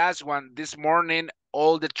 so in the last one, this morning,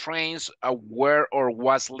 all the trains were or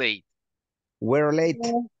was late? Were late.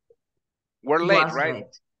 Were late, right?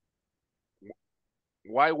 Late.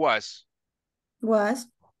 Why was? Was.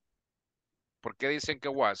 ¿Por qué dicen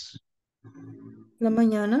que was? La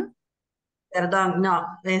mañana. Perdón, no,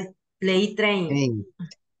 leí train.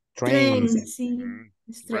 Train, sí.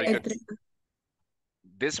 Very good.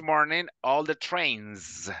 This morning, all the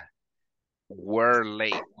trains were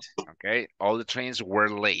late, okay? All the trains were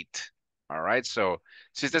late, all right? So,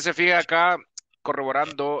 si usted se fija acá,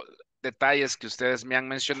 corroborando detalles que ustedes me han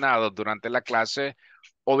mencionado durante la clase,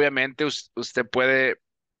 obviamente usted puede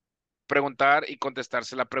preguntar y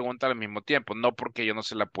contestarse la pregunta al mismo tiempo, no porque yo no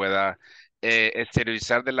se la pueda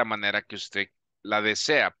exteriorizar de la manera que usted la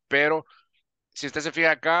desea, pero si usted se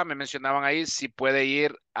fija acá, me mencionaban ahí, si puede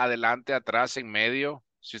ir adelante, atrás, en medio.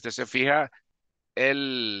 Si usted se fija,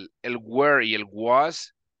 el were y el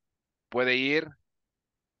was puede ir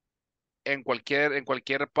en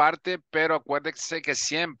cualquier parte, pero acuérdese que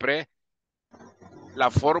siempre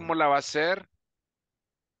la fórmula va a ser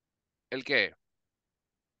 ¿el qué?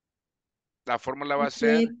 La fórmula va a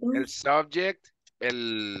ser Sujeto, el subject,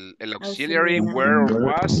 el auxiliary, auxiliar, where or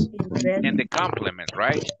was, verbo. and the complement,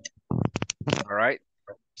 right? All right.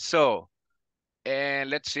 So, and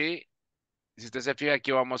let's see. Si usted se fija,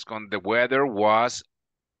 aquí vamos con the weather was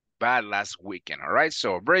bad last weekend. All right.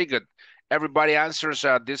 So, very good. Everybody answers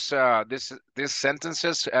these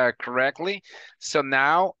sentences correctly. So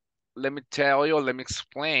now, let me tell you, let me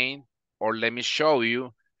explain, or let me show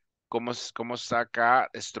you cómo está acá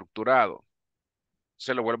estructurado.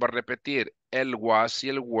 Se lo vuelvo a repetir. El was y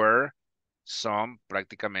el were son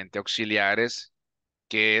prácticamente auxiliares,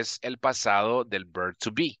 que es el pasado del verb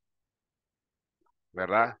to be,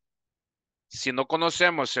 ¿verdad? Si no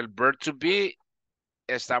conocemos el verb to be,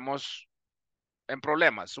 estamos en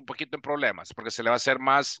problemas, un poquito en problemas, porque se le va a hacer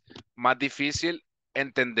más difícil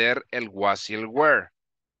entender el was y el were.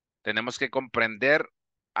 Tenemos que comprender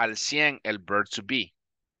al 100 el verb to be,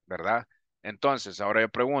 ¿verdad? Entonces, ahora yo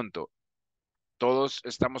pregunto, ¿todos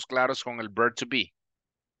estamos claros con el verb to be?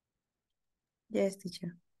 Yes,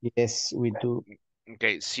 teacher. Yes, we do.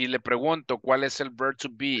 Ok, si le pregunto cuál es el verb to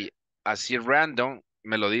be así random,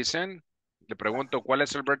 ¿me lo dicen? Le pregunto cuál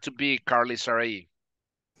es el verb to be, Carly Saraí.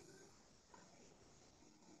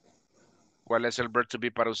 ¿Cuál es el verb to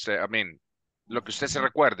be para usted? I mean, lo que usted se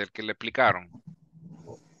recuerde, el que le explicaron.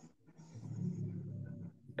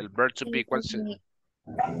 El verb to be, ¿cuál es?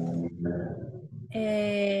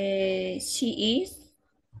 She is.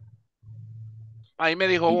 Ahí me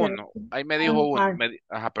dijo uno, ahí me dijo uno. Are.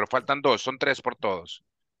 Ajá, pero faltan dos, son tres por todos.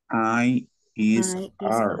 I is I is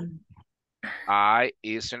are. I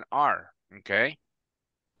is an are, ok.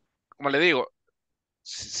 Como le digo,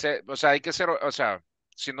 o sea, hay que ser, o sea,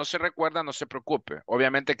 si no se recuerda, no se preocupe.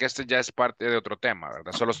 Obviamente que este ya es parte de otro tema,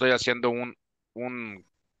 ¿verdad? Solo estoy haciendo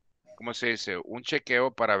 ¿cómo se dice? Un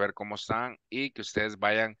chequeo para ver cómo están y que ustedes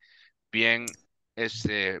vayan bien,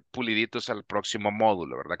 puliditos al próximo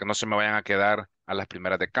módulo, ¿verdad? Que no se me vayan a quedar a las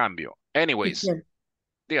primeras de cambio. Anyways, Teacher,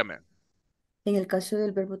 dígame. en el caso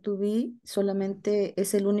del verbo to be, solamente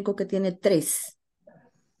es el único que tiene 3.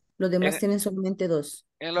 Los demás tienen solamente 2.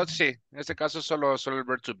 Sí, en este caso solo el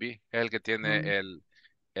verb to be es el que tiene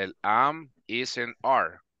el am, is and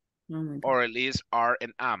are. O el is, are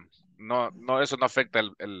and am. No, eso no afecta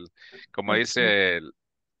como dice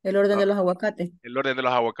El orden de los aguacates. el orden de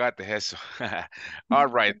los aguacates, eso. All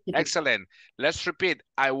right, excellent. Let's repeat.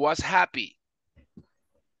 I was happy.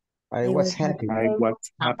 I was happy. I was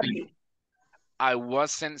happy. I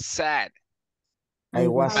wasn't sad. I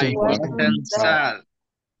wasn't sad.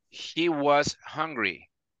 He was hungry.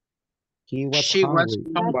 He was She was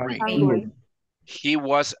hungry. hungry. He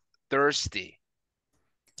was thirsty.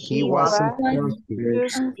 He wasn't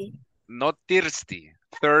thirsty. No thirsty,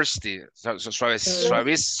 thirsty.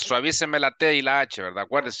 Suavíceme la T y la H, ¿verdad?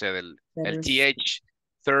 Acuérdese del el TH.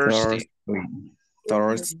 Thirsty.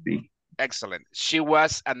 Thirsty. Excellent. She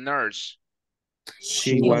was a nurse.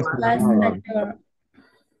 She was a nurse.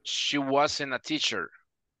 She wasn't a teacher.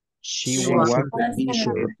 She was a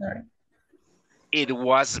teacher. It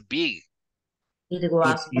was big. It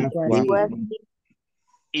was big.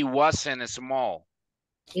 It wasn't small.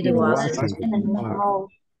 It wasn't small.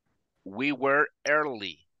 We were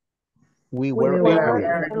early. We were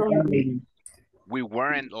early. We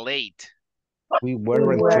weren't late. We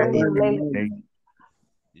weren't late.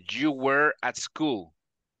 You were at school.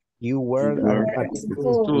 You were at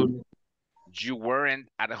school. You weren't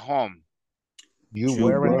at home. You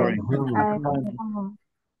weren't at home.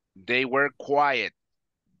 They were quiet.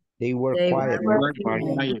 They were quiet.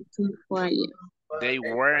 They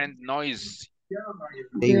weren't noisy.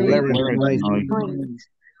 They weren't noisy.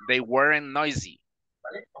 They weren't noisy.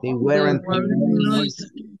 They weren't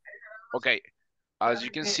noisy. Okay, as you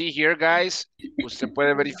can see here, guys, usted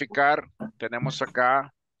puede verificar, tenemos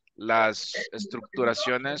acá las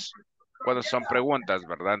estructuraciones cuando son preguntas,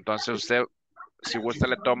 ¿verdad? Entonces usted, si gusta,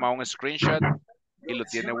 le toma un screenshot y lo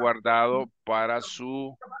tiene guardado para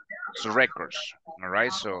sus records. All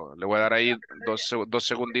right, so le voy a dar ahí dos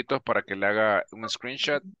segunditos para que le haga un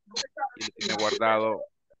screenshot y lo tiene guardado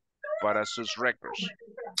para sus records.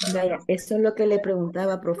 Vaya, eso es lo que le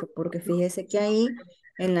preguntaba, profe, porque fíjese que ahí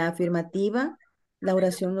en la afirmativa, la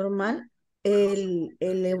oración normal, el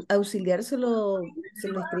auxiliar se lo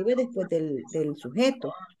escribe después del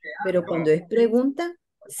sujeto, pero cuando es pregunta,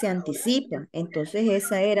 se anticipa. Entonces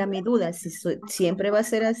esa era mi duda, si siempre va a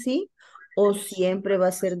ser así o siempre va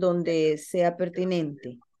a ser donde sea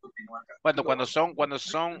pertinente. Bueno, cuando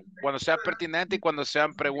sea pertinente y cuando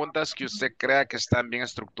sean preguntas que usted crea que están bien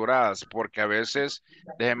estructuradas, porque a veces,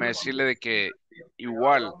 déjeme decirle de que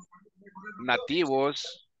igual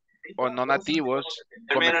nativos o no nativos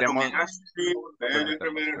cometemos...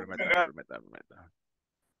 Permítame.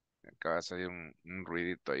 Acaba de salir un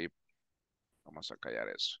ruidito ahí. Vamos a callar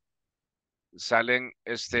eso. Salen,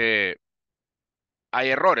 hay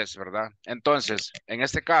errores, ¿verdad? Entonces, en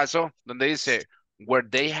este caso, donde dice, were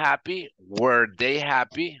they happy,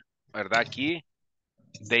 ¿verdad? Aquí,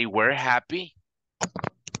 they were happy,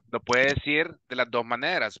 lo puede decir de las dos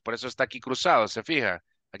maneras, por eso está aquí cruzado, ¿se fija?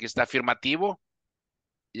 Aquí está afirmativo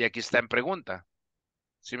y aquí está en pregunta.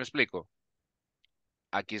 ¿Sí me explico?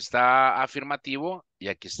 Aquí está afirmativo y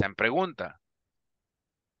aquí está en pregunta.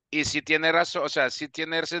 Y sí tiene razón, o sea, sí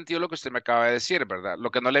tiene sentido lo que usted me acaba de decir, ¿verdad?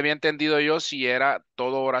 Lo que no le había entendido yo si era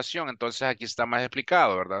todo oración, entonces aquí está más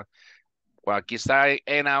explicado, ¿verdad? O aquí está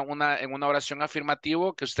en una oración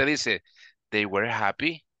afirmativo que usted dice, they were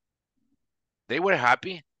happy, they were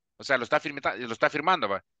happy, o sea, lo está afirmando,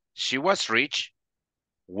 ¿va? She was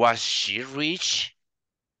she rich?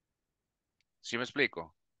 ¿Sí me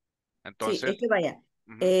explico? Sí, Entonces, es que vaya,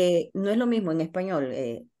 ujú, no es lo mismo en español.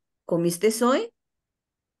 ¿Comiste hoy?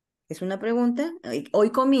 Es una pregunta.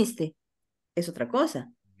 Hoy comiste, es otra cosa.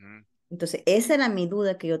 ujú. Entonces, esa era mi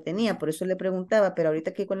duda que yo tenía, por eso le preguntaba, pero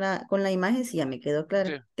ahorita aquí con la imagen sí ya me quedó Sí,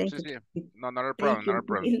 claro. Thank sí, you. sí. No, not a Thank problem, not a you.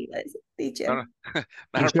 problem. No, Teacher. no, not a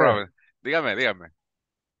Teacher, problem. Dígame.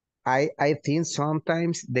 I think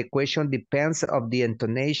sometimes the question depends of the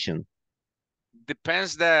intonation.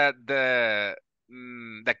 Depends the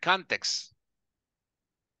context.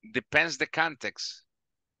 Depends the context.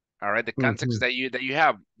 All right, the context Mhm. that you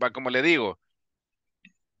have. Va, como le digo,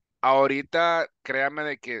 ahorita créame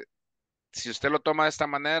de que si usted lo toma de esta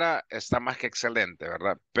manera, está más que excelente,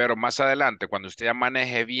 ¿verdad? Pero más adelante, cuando usted ya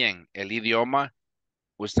maneje bien el idioma,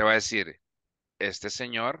 usted va a decir, este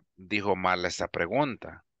señor dijo mal esta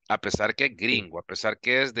pregunta, a pesar que es gringo, a pesar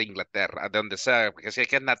que es de Inglaterra, de donde sea, que sea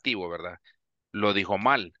que es nativo, ¿verdad? Lo dijo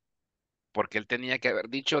mal, porque él tenía que haber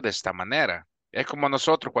dicho de esta manera. Es como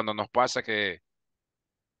nosotros cuando nos pasa que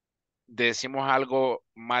decimos algo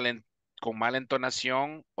con mala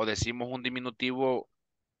entonación o decimos un diminutivo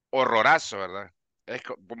horrorazo, ¿verdad? Es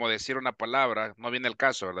como decir una palabra, no viene el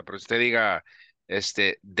caso, ¿verdad? Pero usted diga,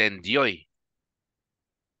 dendioy,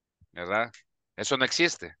 ¿verdad? Eso no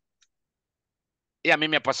existe. Y a mí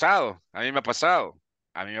me ha pasado, a mí me ha pasado,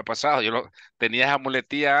 a mí me ha pasado. Tenía esa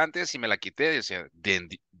muletilla antes y me la quité. Decía,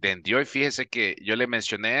 dendioy, fíjese que yo le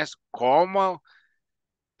mencioné es como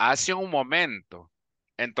hace un momento.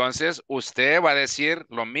 Entonces usted va a decir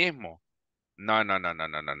lo mismo. No.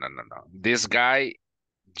 This guy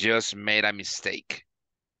just made a mistake.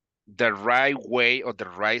 The right way or the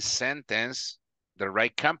right sentence, the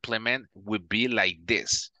right complement would be like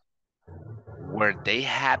this. Were they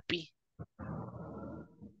happy?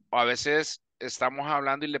 O a veces estamos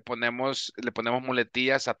hablando y le ponemos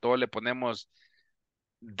muletillas, a todo le ponemos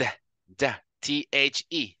the.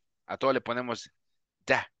 A todo le ponemos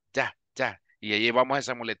da. Y ahí llevamos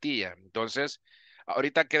esa muletilla. Entonces,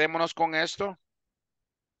 ahorita quedémonos con esto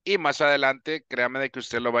y más adelante, créame de que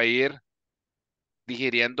usted lo va a ir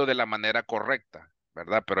digiriendo de la manera correcta,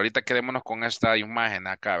 ¿verdad? Pero ahorita quedémonos con esta imagen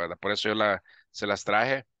acá, ¿verdad? Por eso se las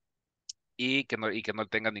traje y que no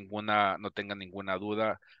tenga ninguna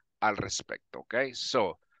duda al respecto, okay?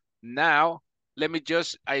 So, now, let me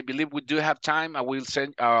just, I believe we do have time. I will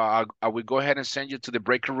go ahead and send you to the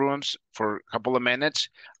breakout rooms for a couple of minutes.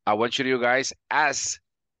 I want you guys ask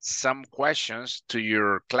some questions to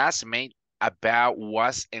your classmate about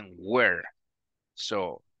what and where.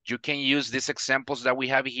 So, you can use these examples that we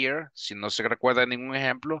have here. Si no se recuerda ningún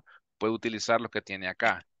ejemplo, puede utilizar lo que tiene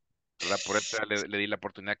acá, ¿verdad? Por eso le di la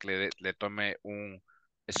oportunidad que le tome un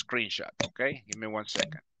screenshot, ¿ok? Give me one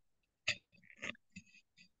second.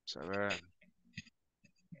 Vamos a ver.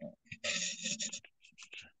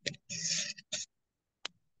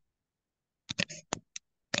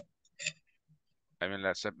 Ahí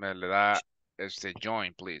me le da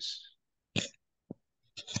join, please.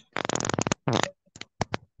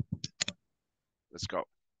 Let's go.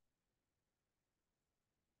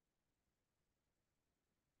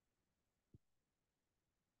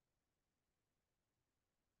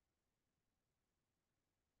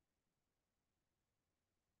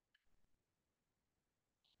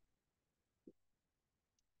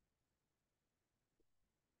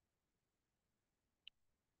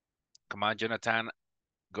 Come on, Jonathan.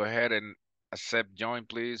 Go ahead and accept join,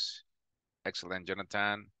 please. Excellent,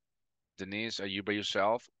 Jonathan. Denise, are you by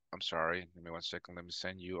yourself? I'm sorry. Give me one second. Let me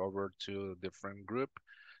send you over to a different group.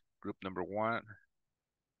 Group number 1.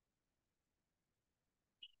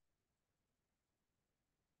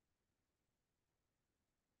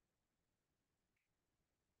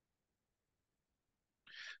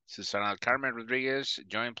 Susana Carmen Rodriguez,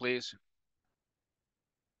 join please.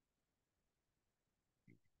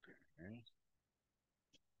 Okay.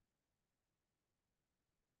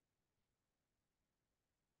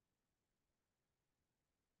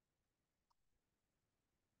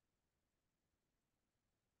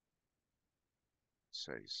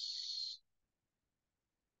 Seis.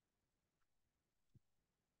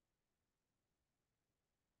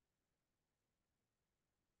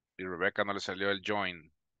 Y Rebeca no le salió el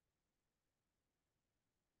join.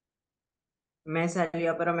 Me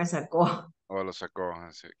salió, pero me sacó. O lo sacó,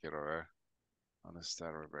 así quiero ver. ¿Dónde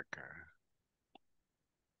está Rebeca?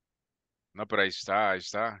 No, pero ahí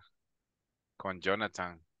está. Con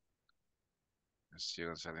Jonathan.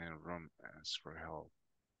 Students are in the room. Ask for help.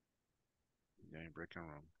 Join breaking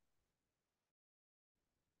room.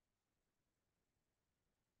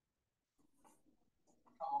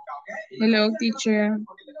 Hello, teacher.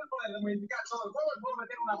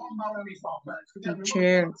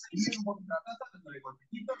 Teacher.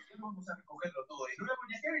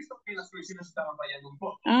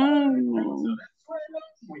 Ah, no.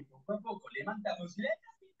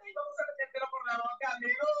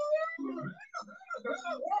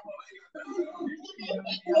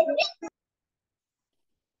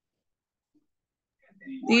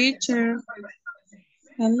 Teacher.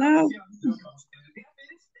 Hello.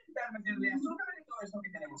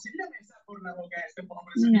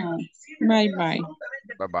 No. Bye bye.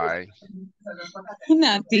 Bye bye.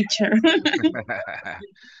 No, teacher.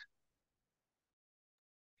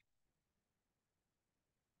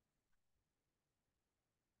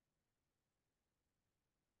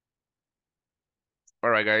 All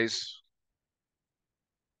right, guys.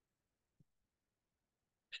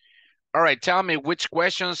 All right, tell me which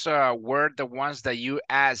questions were the ones that you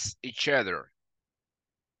asked each other.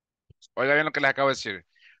 Oiga bien lo que les acabo de decir.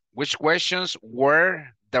 Which questions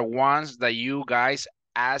were the ones that you guys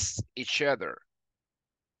asked each other?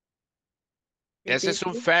 Ese es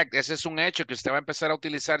un fact, ese es un hecho que usted va a empezar a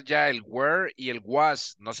utilizar ya el were y el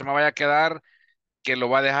was. No se me vaya a quedar que lo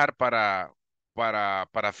va a dejar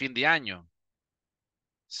para fin de año.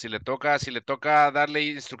 Si le toca darle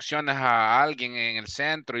instrucciones a alguien en el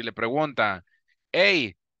centro y le pregunta,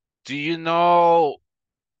 hey, do you know?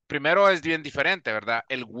 Primero es bien diferente, ¿verdad?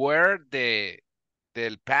 El where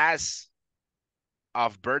del past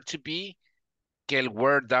of verb to be que el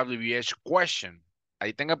where WH question.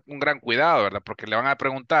 Ahí tenga un gran cuidado, ¿verdad? Porque le van a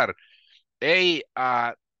preguntar, hey,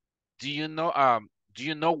 do you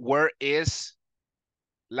know where is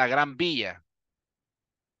la Gran Villa?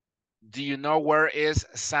 Do you know where is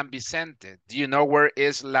San Vicente? Do you know where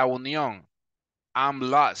is La Unión? I'm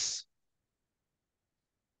lost.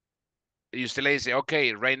 Y usted le dice,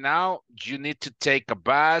 okay, right now you need to take a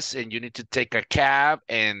bus and you need to take a cab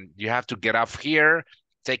and you have to get off here,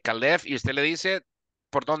 take a left. Y usted le dice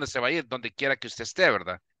por dónde se va a ir, donde quiera que usted esté,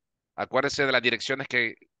 ¿verdad? Acuérdese de las direcciones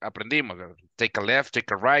que aprendimos, ¿verdad? Take a left,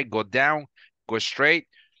 take a right, go down, go straight.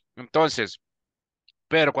 Entonces,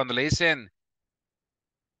 pero cuando le dicen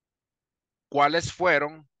cuáles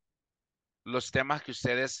fueron los temas que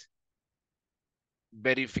ustedes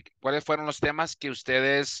cuáles fueron los temas que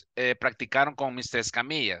ustedes practicaron con Mr.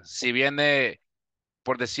 Escamilla. Si viene,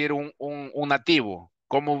 por decir, un nativo,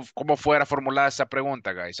 ¿cómo fuera formulada esa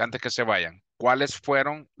pregunta, guys? Antes que se vayan. ¿Cuáles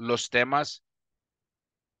fueron los temas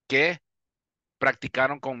que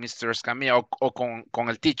practicaron con Mr. Escamilla o con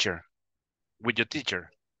el teacher? With your teacher.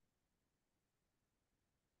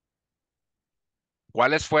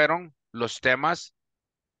 ¿Cuáles fueron los temas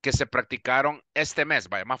que se practicaron este mes?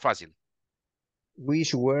 Vaya, más fácil.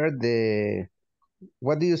 Which were the,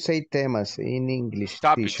 what do you say temas in English,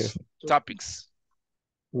 teacher? Topics.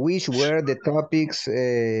 Which were the topics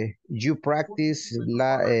you practiced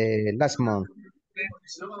last month?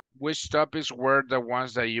 Which topics were the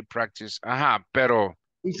ones that you practiced? Ajá, pero...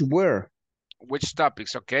 Which were? Which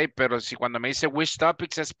topics, ok, pero si cuando me dice which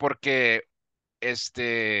topics es porque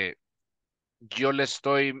yo le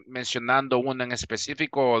estoy mencionando uno en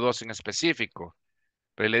específico o dos en específico.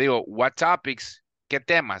 Pero le digo, what topics, ¿qué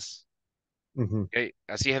temas? Okay,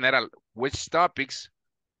 así general, which topics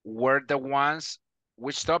were the ones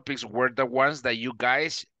that you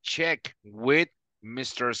guys check with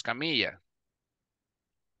Mr. Escamilla?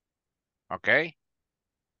 Ok.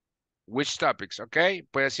 Which topics, ok.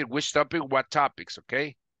 Puede decir which topic, what topics,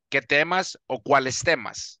 ok. ¿Qué temas o cuáles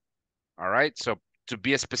temas? All right, so to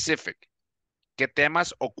be specific. ¿Qué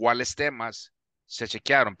temas o cuáles temas se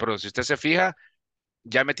chequearon? Pero si usted se fija,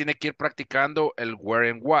 ya me tiene que ir practicando el where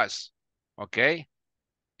and was, ok.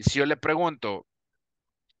 Y si yo le pregunto,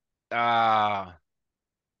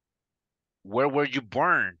 where were you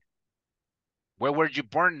born? Where were you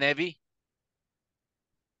born, Nevi?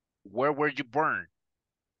 Where were you born?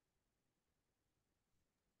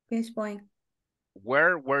 Which point?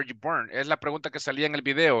 Where were you born? Es la pregunta que salía en el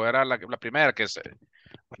video. Era la primera que es.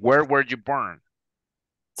 Where were you born?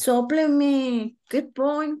 Sópleme. Good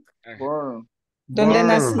point. Born. ¿Dónde Born.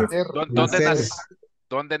 naciste?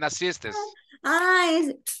 ¿Dónde naciste?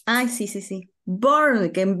 Ay, sí, sí, sí.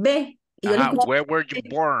 Born, que en B. Y yo le Ajá, escuché. where were you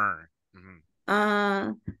born?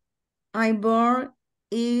 Ah, I born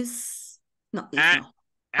is. No, is no.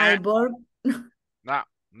 I born. No.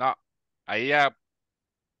 Ahí,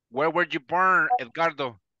 where were you born,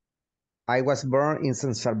 Edgardo? I was born in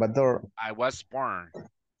San Salvador I was born.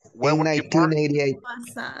 Where in were you born? 1988.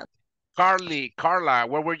 Pasado. Carla,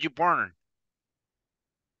 where were you born?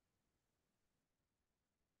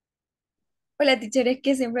 Hola, teacher, es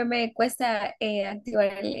que siempre me cuesta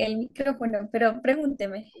activar el micrófono, pero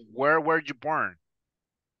pregúnteme. Where were you born?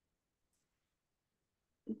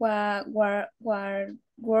 Where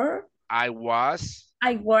I was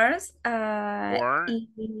I was born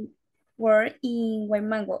in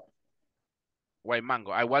Huaymango.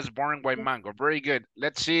 Guaymango. I was born in Guaymango. Very good.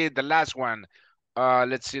 Let's see the last one.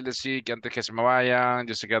 Let's see, que antes que se me vayan,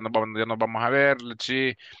 yo sé que ya nos vamos a ver. Let's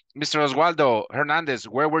see. Mr. Oswaldo Hernandez,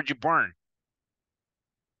 where were you born?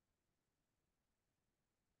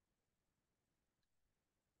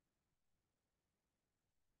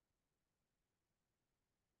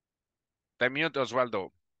 Te mute,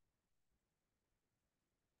 Oswaldo.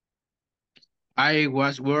 I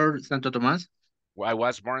was born Santo Tomás. I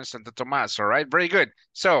was born in Santo Tomás, all right? Very good.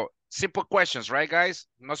 So, simple questions, right, guys?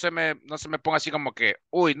 No se me ponga así como que,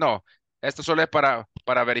 uy, no. Esto solo es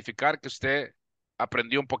para verificar que usted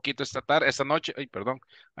aprendió un poquito esta noche. Ay, perdón.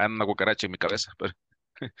 Hay una cucaracha en mi cabeza. Pero...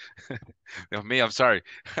 Dios mío, I'm sorry.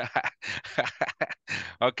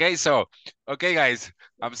 Okay, guys.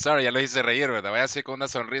 I'm sorry, ya lo hice reír, ¿verdad? Vaya así con una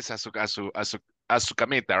sonrisa a su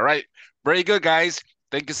camita, all right? Very good, guys.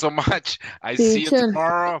 Thank you so much. I see you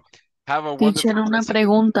tomorrow. Have a wonderful Teacher, una rest of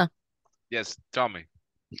pregunta. Yes, tell me.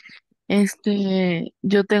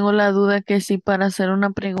 Yo tengo la duda que si para hacer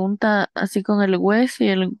una pregunta así con el was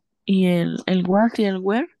el was y el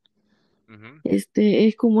where,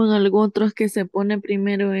 es como en algo otros que se pone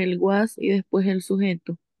primero el was y después el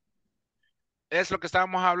sujeto. Es lo que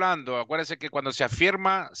estábamos hablando. Acuérdense que cuando se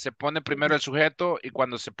afirma, se pone primero el sujeto y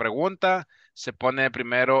cuando se pregunta, se pone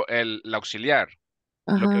primero el auxiliar.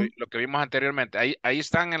 Ajá. Lo que vimos anteriormente. Ahí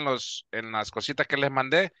están en las cositas que les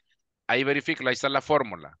mandé. Ahí verifíquelo, ahí está la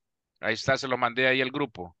fórmula. Ahí está, se lo mandé ahí al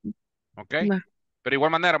grupo. ¿Ok? Va. Pero igual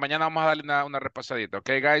manera, mañana vamos a darle una repasadita. ¿Ok,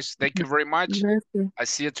 guys? Thank you very much. Gracias. I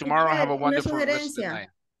see you tomorrow. Have a Una wonderful rest of the sugerencia. night.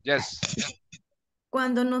 Yes.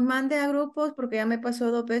 Cuando nos mande a grupos, porque ya me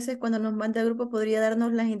pasó 2 veces, cuando nos mande a grupos podría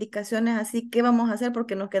darnos las indicaciones así, ¿qué vamos a hacer?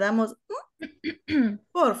 Porque nos quedamos,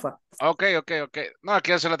 porfa. Ok. No,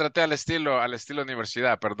 aquí ya se la traté al estilo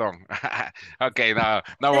universidad, perdón. Ok,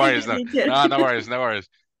 no worries, Thank you, teacher. no worries.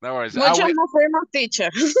 No worries. Muchos no fuimos teacher.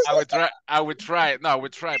 I would try. No, I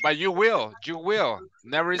would try. But you will.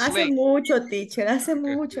 Never is Hace late. mucho, teacher, hace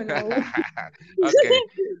mucho, no.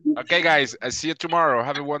 Okay, guys. I see you tomorrow.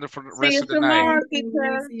 Have a wonderful See rest you of the night. tomorrow,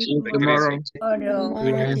 teacher. See you Take it tomorrow. easy. Tomorrow,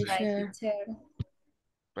 Bien. teacher.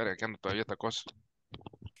 Espera, que ando todavía esta cosa.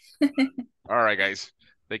 All right, guys.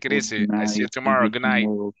 Take it Good easy. I see you night. tomorrow. Good night.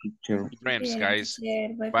 Tomorrow, teacher. Good dreams, Bien, guys.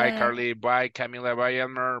 teacher. Bye Bye, bye. Carly. Bye, Camila. Bye,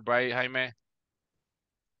 Elmer. Bye, Jaime.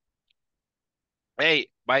 Hey,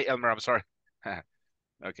 bye, Elmer. I'm sorry.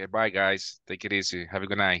 Okay, bye, guys. Take it easy. Have a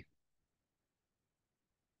good night.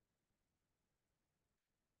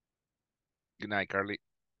 Good night, Carly.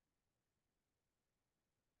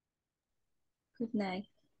 Good night.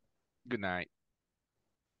 Good night.